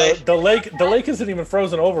 Poor guy. The lake isn't even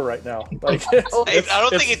frozen over right now. Like, I don't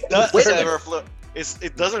think it does ever float.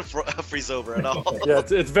 It doesn't freeze over at all. Yeah,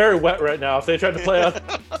 it's very wet right now. If they tried to play out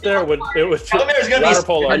there, it would water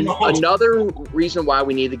polo. Another reason why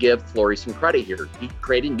we need to give Flory some credit here. He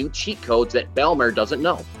created new cheat codes that Belmar doesn't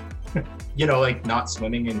know. Like not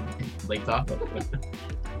swimming in Lake Tahoe.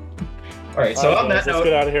 All right, so on that note, let's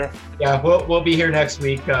get out of here. Yeah, we'll be here next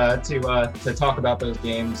week to talk about those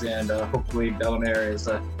games, and hopefully Bellamere has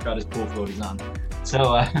got his pool floaties on.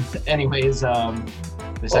 So, anyways,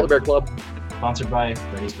 this Polar Bear Club. Sponsored by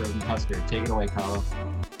Freddy's Frozen Custard. Take it away, Kyle.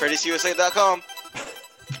 Freddy'sUSA.com.